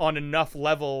on enough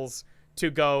levels to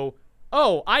go,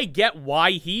 oh, I get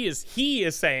why he is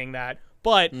saying that,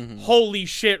 but holy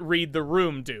shit, read the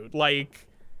room, dude.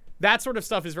 That sort of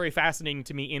stuff is very fascinating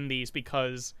to me in these,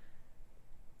 because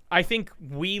I think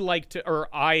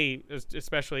I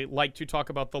especially like to talk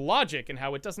about the logic and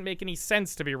how it doesn't make any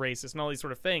sense to be racist and all these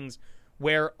sort of things,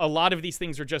 where a lot of these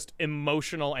things are just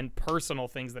emotional and personal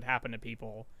things that happen to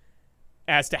people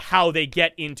as to how they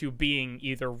get into being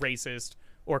either racist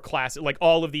or classist. Like,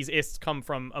 all of these ists come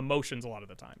from emotions a lot of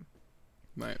the time.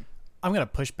 Right. I'm going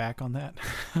to push back on that.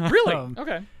 Really?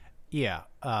 Okay. Yeah.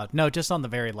 No, just on the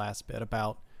very last bit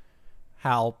about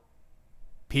how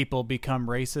people become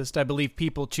racist. I believe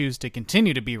people choose to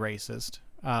continue to be racist,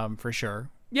 for sure.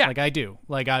 Yeah. I do.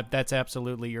 That's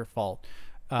absolutely your fault.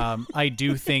 I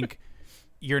do think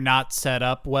you're not set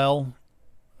up well.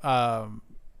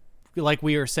 Like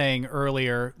we were saying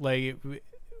earlier,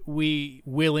 we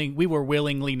were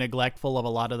willingly neglectful of a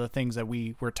lot of the things that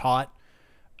we were taught,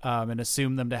 and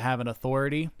assumed them to have an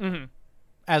authority. Mm-hmm.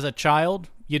 As a child,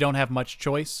 you don't have much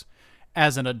choice.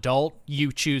 As an adult,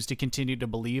 you choose to continue to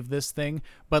believe this thing.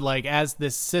 But as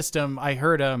this system, I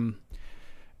heard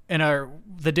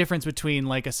the difference between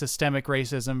a systemic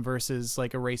racism versus a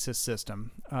racist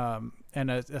system. And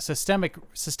a systemic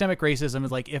racism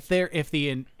is if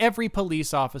every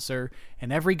police officer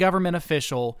and every government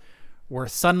official were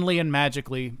suddenly and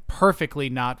magically perfectly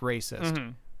not racist,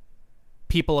 Mm-hmm.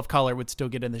 people of color would still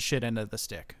get in the shit end of the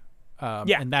stick.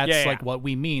 And that's what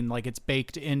we mean. It's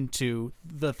baked into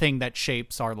the thing that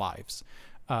shapes our lives.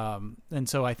 And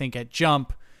so I think at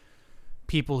Jump,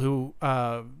 people who,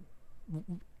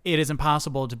 it is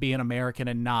impossible to be an American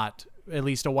and not, at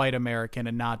least a white American,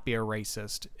 and not be a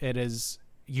racist. It is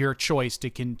your choice to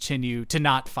continue to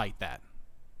not fight that.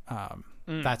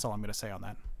 That's all I'm going to say on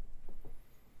that.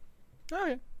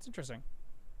 Okay, it's interesting.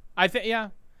 I think, yeah.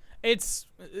 It's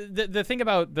the thing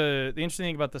about the interesting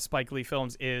thing about the Spike Lee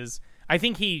films is I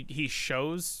think he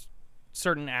shows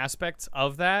certain aspects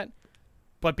of that,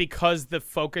 but because the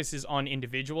focus is on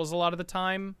individuals a lot of the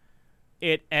time,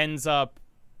 it ends up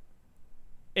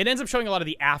showing a lot of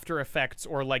the after effects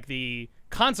or the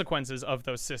consequences of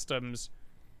those systems,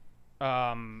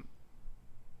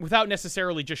 without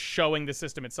necessarily just showing the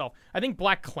system itself. I think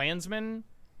BlacKkKlansman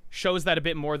shows that a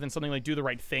bit more than something like Do the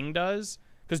Right Thing does,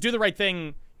 because Do the Right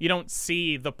Thing, you don't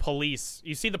see the police.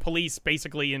 You see the police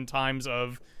basically in times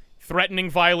of threatening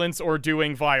violence or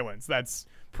doing violence. That's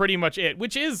pretty much it,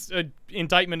 which is an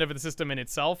indictment of the system in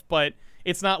itself, but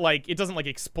it's not like it doesn't like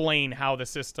explain how the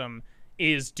system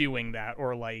is doing that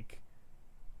or like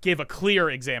give a clear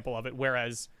example of it,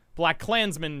 whereas Black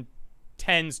Klansman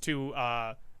tends to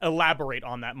elaborate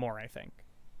on that more, I think.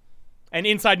 And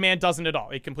Inside Man doesn't at all.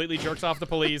 It completely jerks off the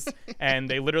police, and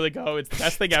they literally go, "It's the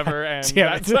best thing ever." And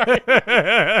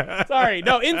sorry,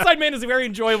 no. Inside Man is a very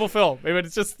enjoyable film.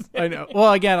 It's just I know.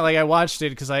 Well, again, like I watched it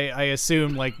because I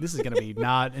assumed like this is gonna be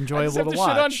not enjoyable to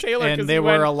watch. Shit on Taylor, and there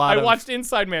were a lot. I watched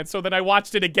Inside Man, so then I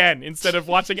watched it again instead of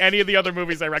watching any of the other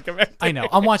movies I recommend. I know.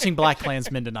 I'm watching Black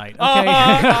Klansman tonight.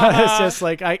 Okay, it's just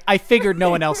like I figured no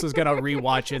one else was gonna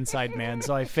rewatch Inside Man,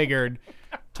 so I figured.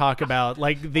 Talk about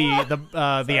like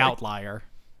the outlier.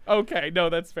 Okay, no,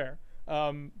 that's fair.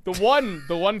 The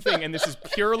one thing, and this is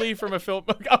purely from a film.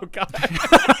 Oh God,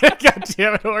 God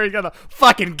damn it! Or you got the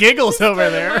fucking giggles over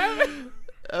there.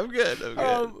 I'm good.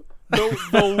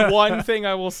 The one thing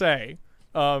I will say,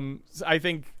 I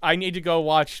think I need to go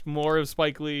watch more of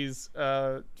Spike Lee's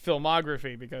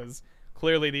filmography because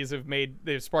clearly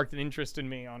they've sparked an interest in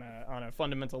me on a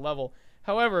fundamental level.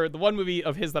 However, the one movie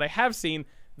of his that I have seen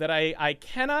that I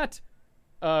cannot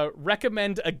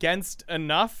recommend against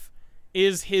enough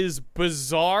is his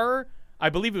bizarre, I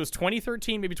believe it was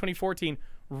 2013, maybe 2014,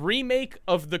 remake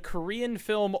of the Korean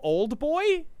film Old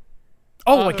Boy.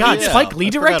 Oh my God, Spike Lee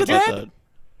directed that?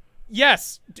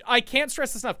 Yes, I can't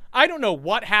stress this enough. I don't know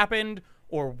what happened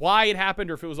or why it happened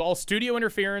or if it was all studio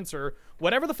interference or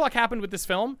whatever the fuck happened with this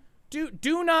film.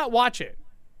 Do not watch it.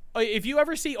 If you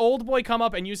ever see Old Boy come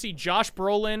up and you see Josh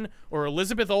Brolin or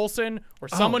Elizabeth Olsen or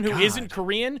someone who isn't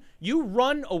Korean, you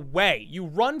run away. You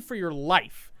run for your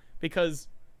life because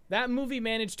that movie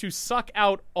managed to suck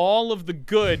out all of the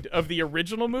good of the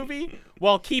original movie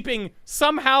while keeping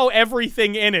somehow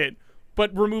everything in it,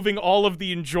 but removing all of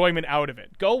the enjoyment out of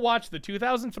it. Go watch the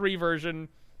 2003 version,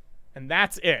 and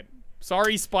that's it.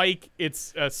 Sorry, Spike.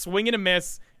 It's a swing and a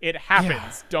miss. It happens.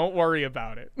 Yeah. Don't worry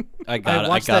about it. I gotta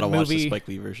watch the Spike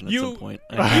Lee version at some point.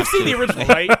 You've seen the original,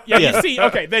 right? Yeah, yeah. You see.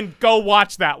 Okay, then go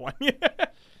watch that one.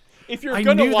 If you're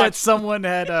gonna knew watch, that someone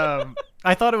had.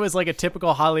 I thought it was like a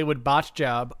typical Hollywood botch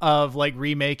job of like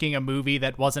remaking a movie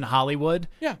that wasn't Hollywood.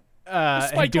 Yeah.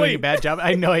 And doing a bad job.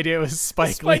 I had no idea it was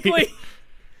Spike Lee.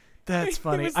 That's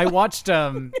funny. I watched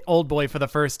Old Boy for the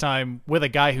first time with a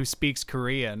guy who speaks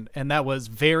Korean, and that was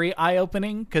very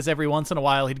eye-opening because every once in a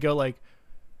while he'd go like,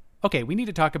 okay, we need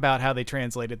to talk about how they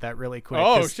translated that really quick.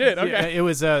 Oh, shit, okay. Yeah, it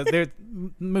was, their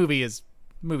movie's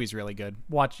really good.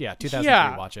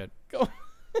 2003, watch it. Go.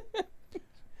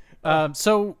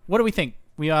 So what do we think?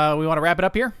 We want to wrap it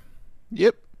up here?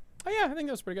 Yep. Oh, yeah, I think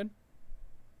that was pretty good.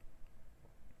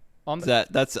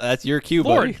 That's your cue,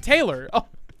 Lord, buddy. Taylor. Oh.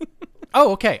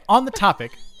 Oh, okay. On the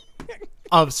topic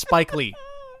of Spike Lee,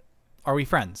 are we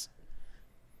friends?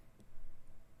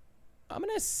 I'm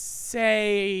going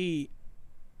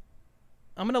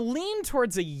to lean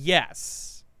towards a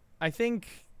yes. I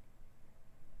think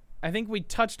we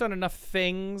touched on enough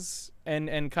things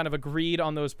and kind of agreed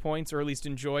on those points, or at least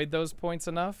enjoyed those points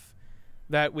enough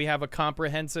that we have a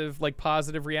comprehensive, like,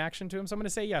 positive reaction to him. So I'm going to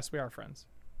say yes, we are friends.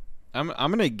 I'm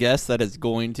going to guess that it's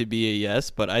going to be a yes,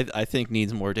 but I think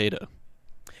needs more data.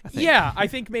 I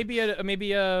think maybe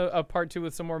a part 2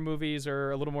 with some more movies or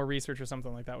a little more research or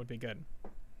something like that would be good.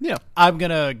 Yeah. I'm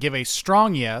going to give a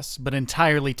strong yes, but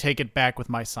entirely take it back with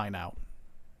my sign out.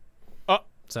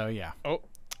 So, yeah. Oh.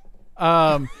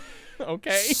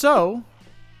 Okay. So,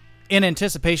 in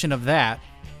anticipation of that,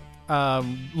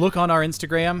 look on our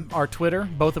Instagram, our Twitter,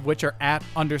 both of which are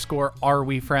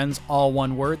 @_arewefriends, all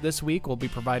one word. This week, we'll be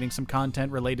providing some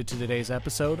content related to today's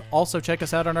episode. Also, check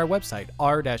us out on our website,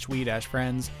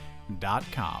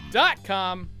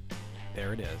 r-we-friends.com.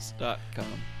 There it is. .com.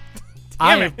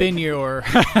 I have been your...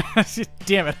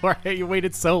 Damn it, Jorge, you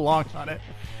waited so long on it.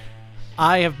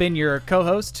 I have been your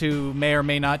co-host who may or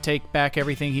may not take back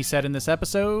everything he said in this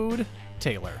episode,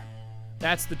 Taylor.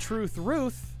 That's the truth,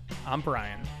 Ruth. I'm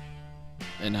Brian.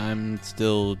 And I'm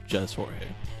still just Jorge.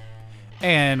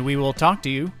 And we will talk to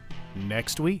you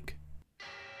next week.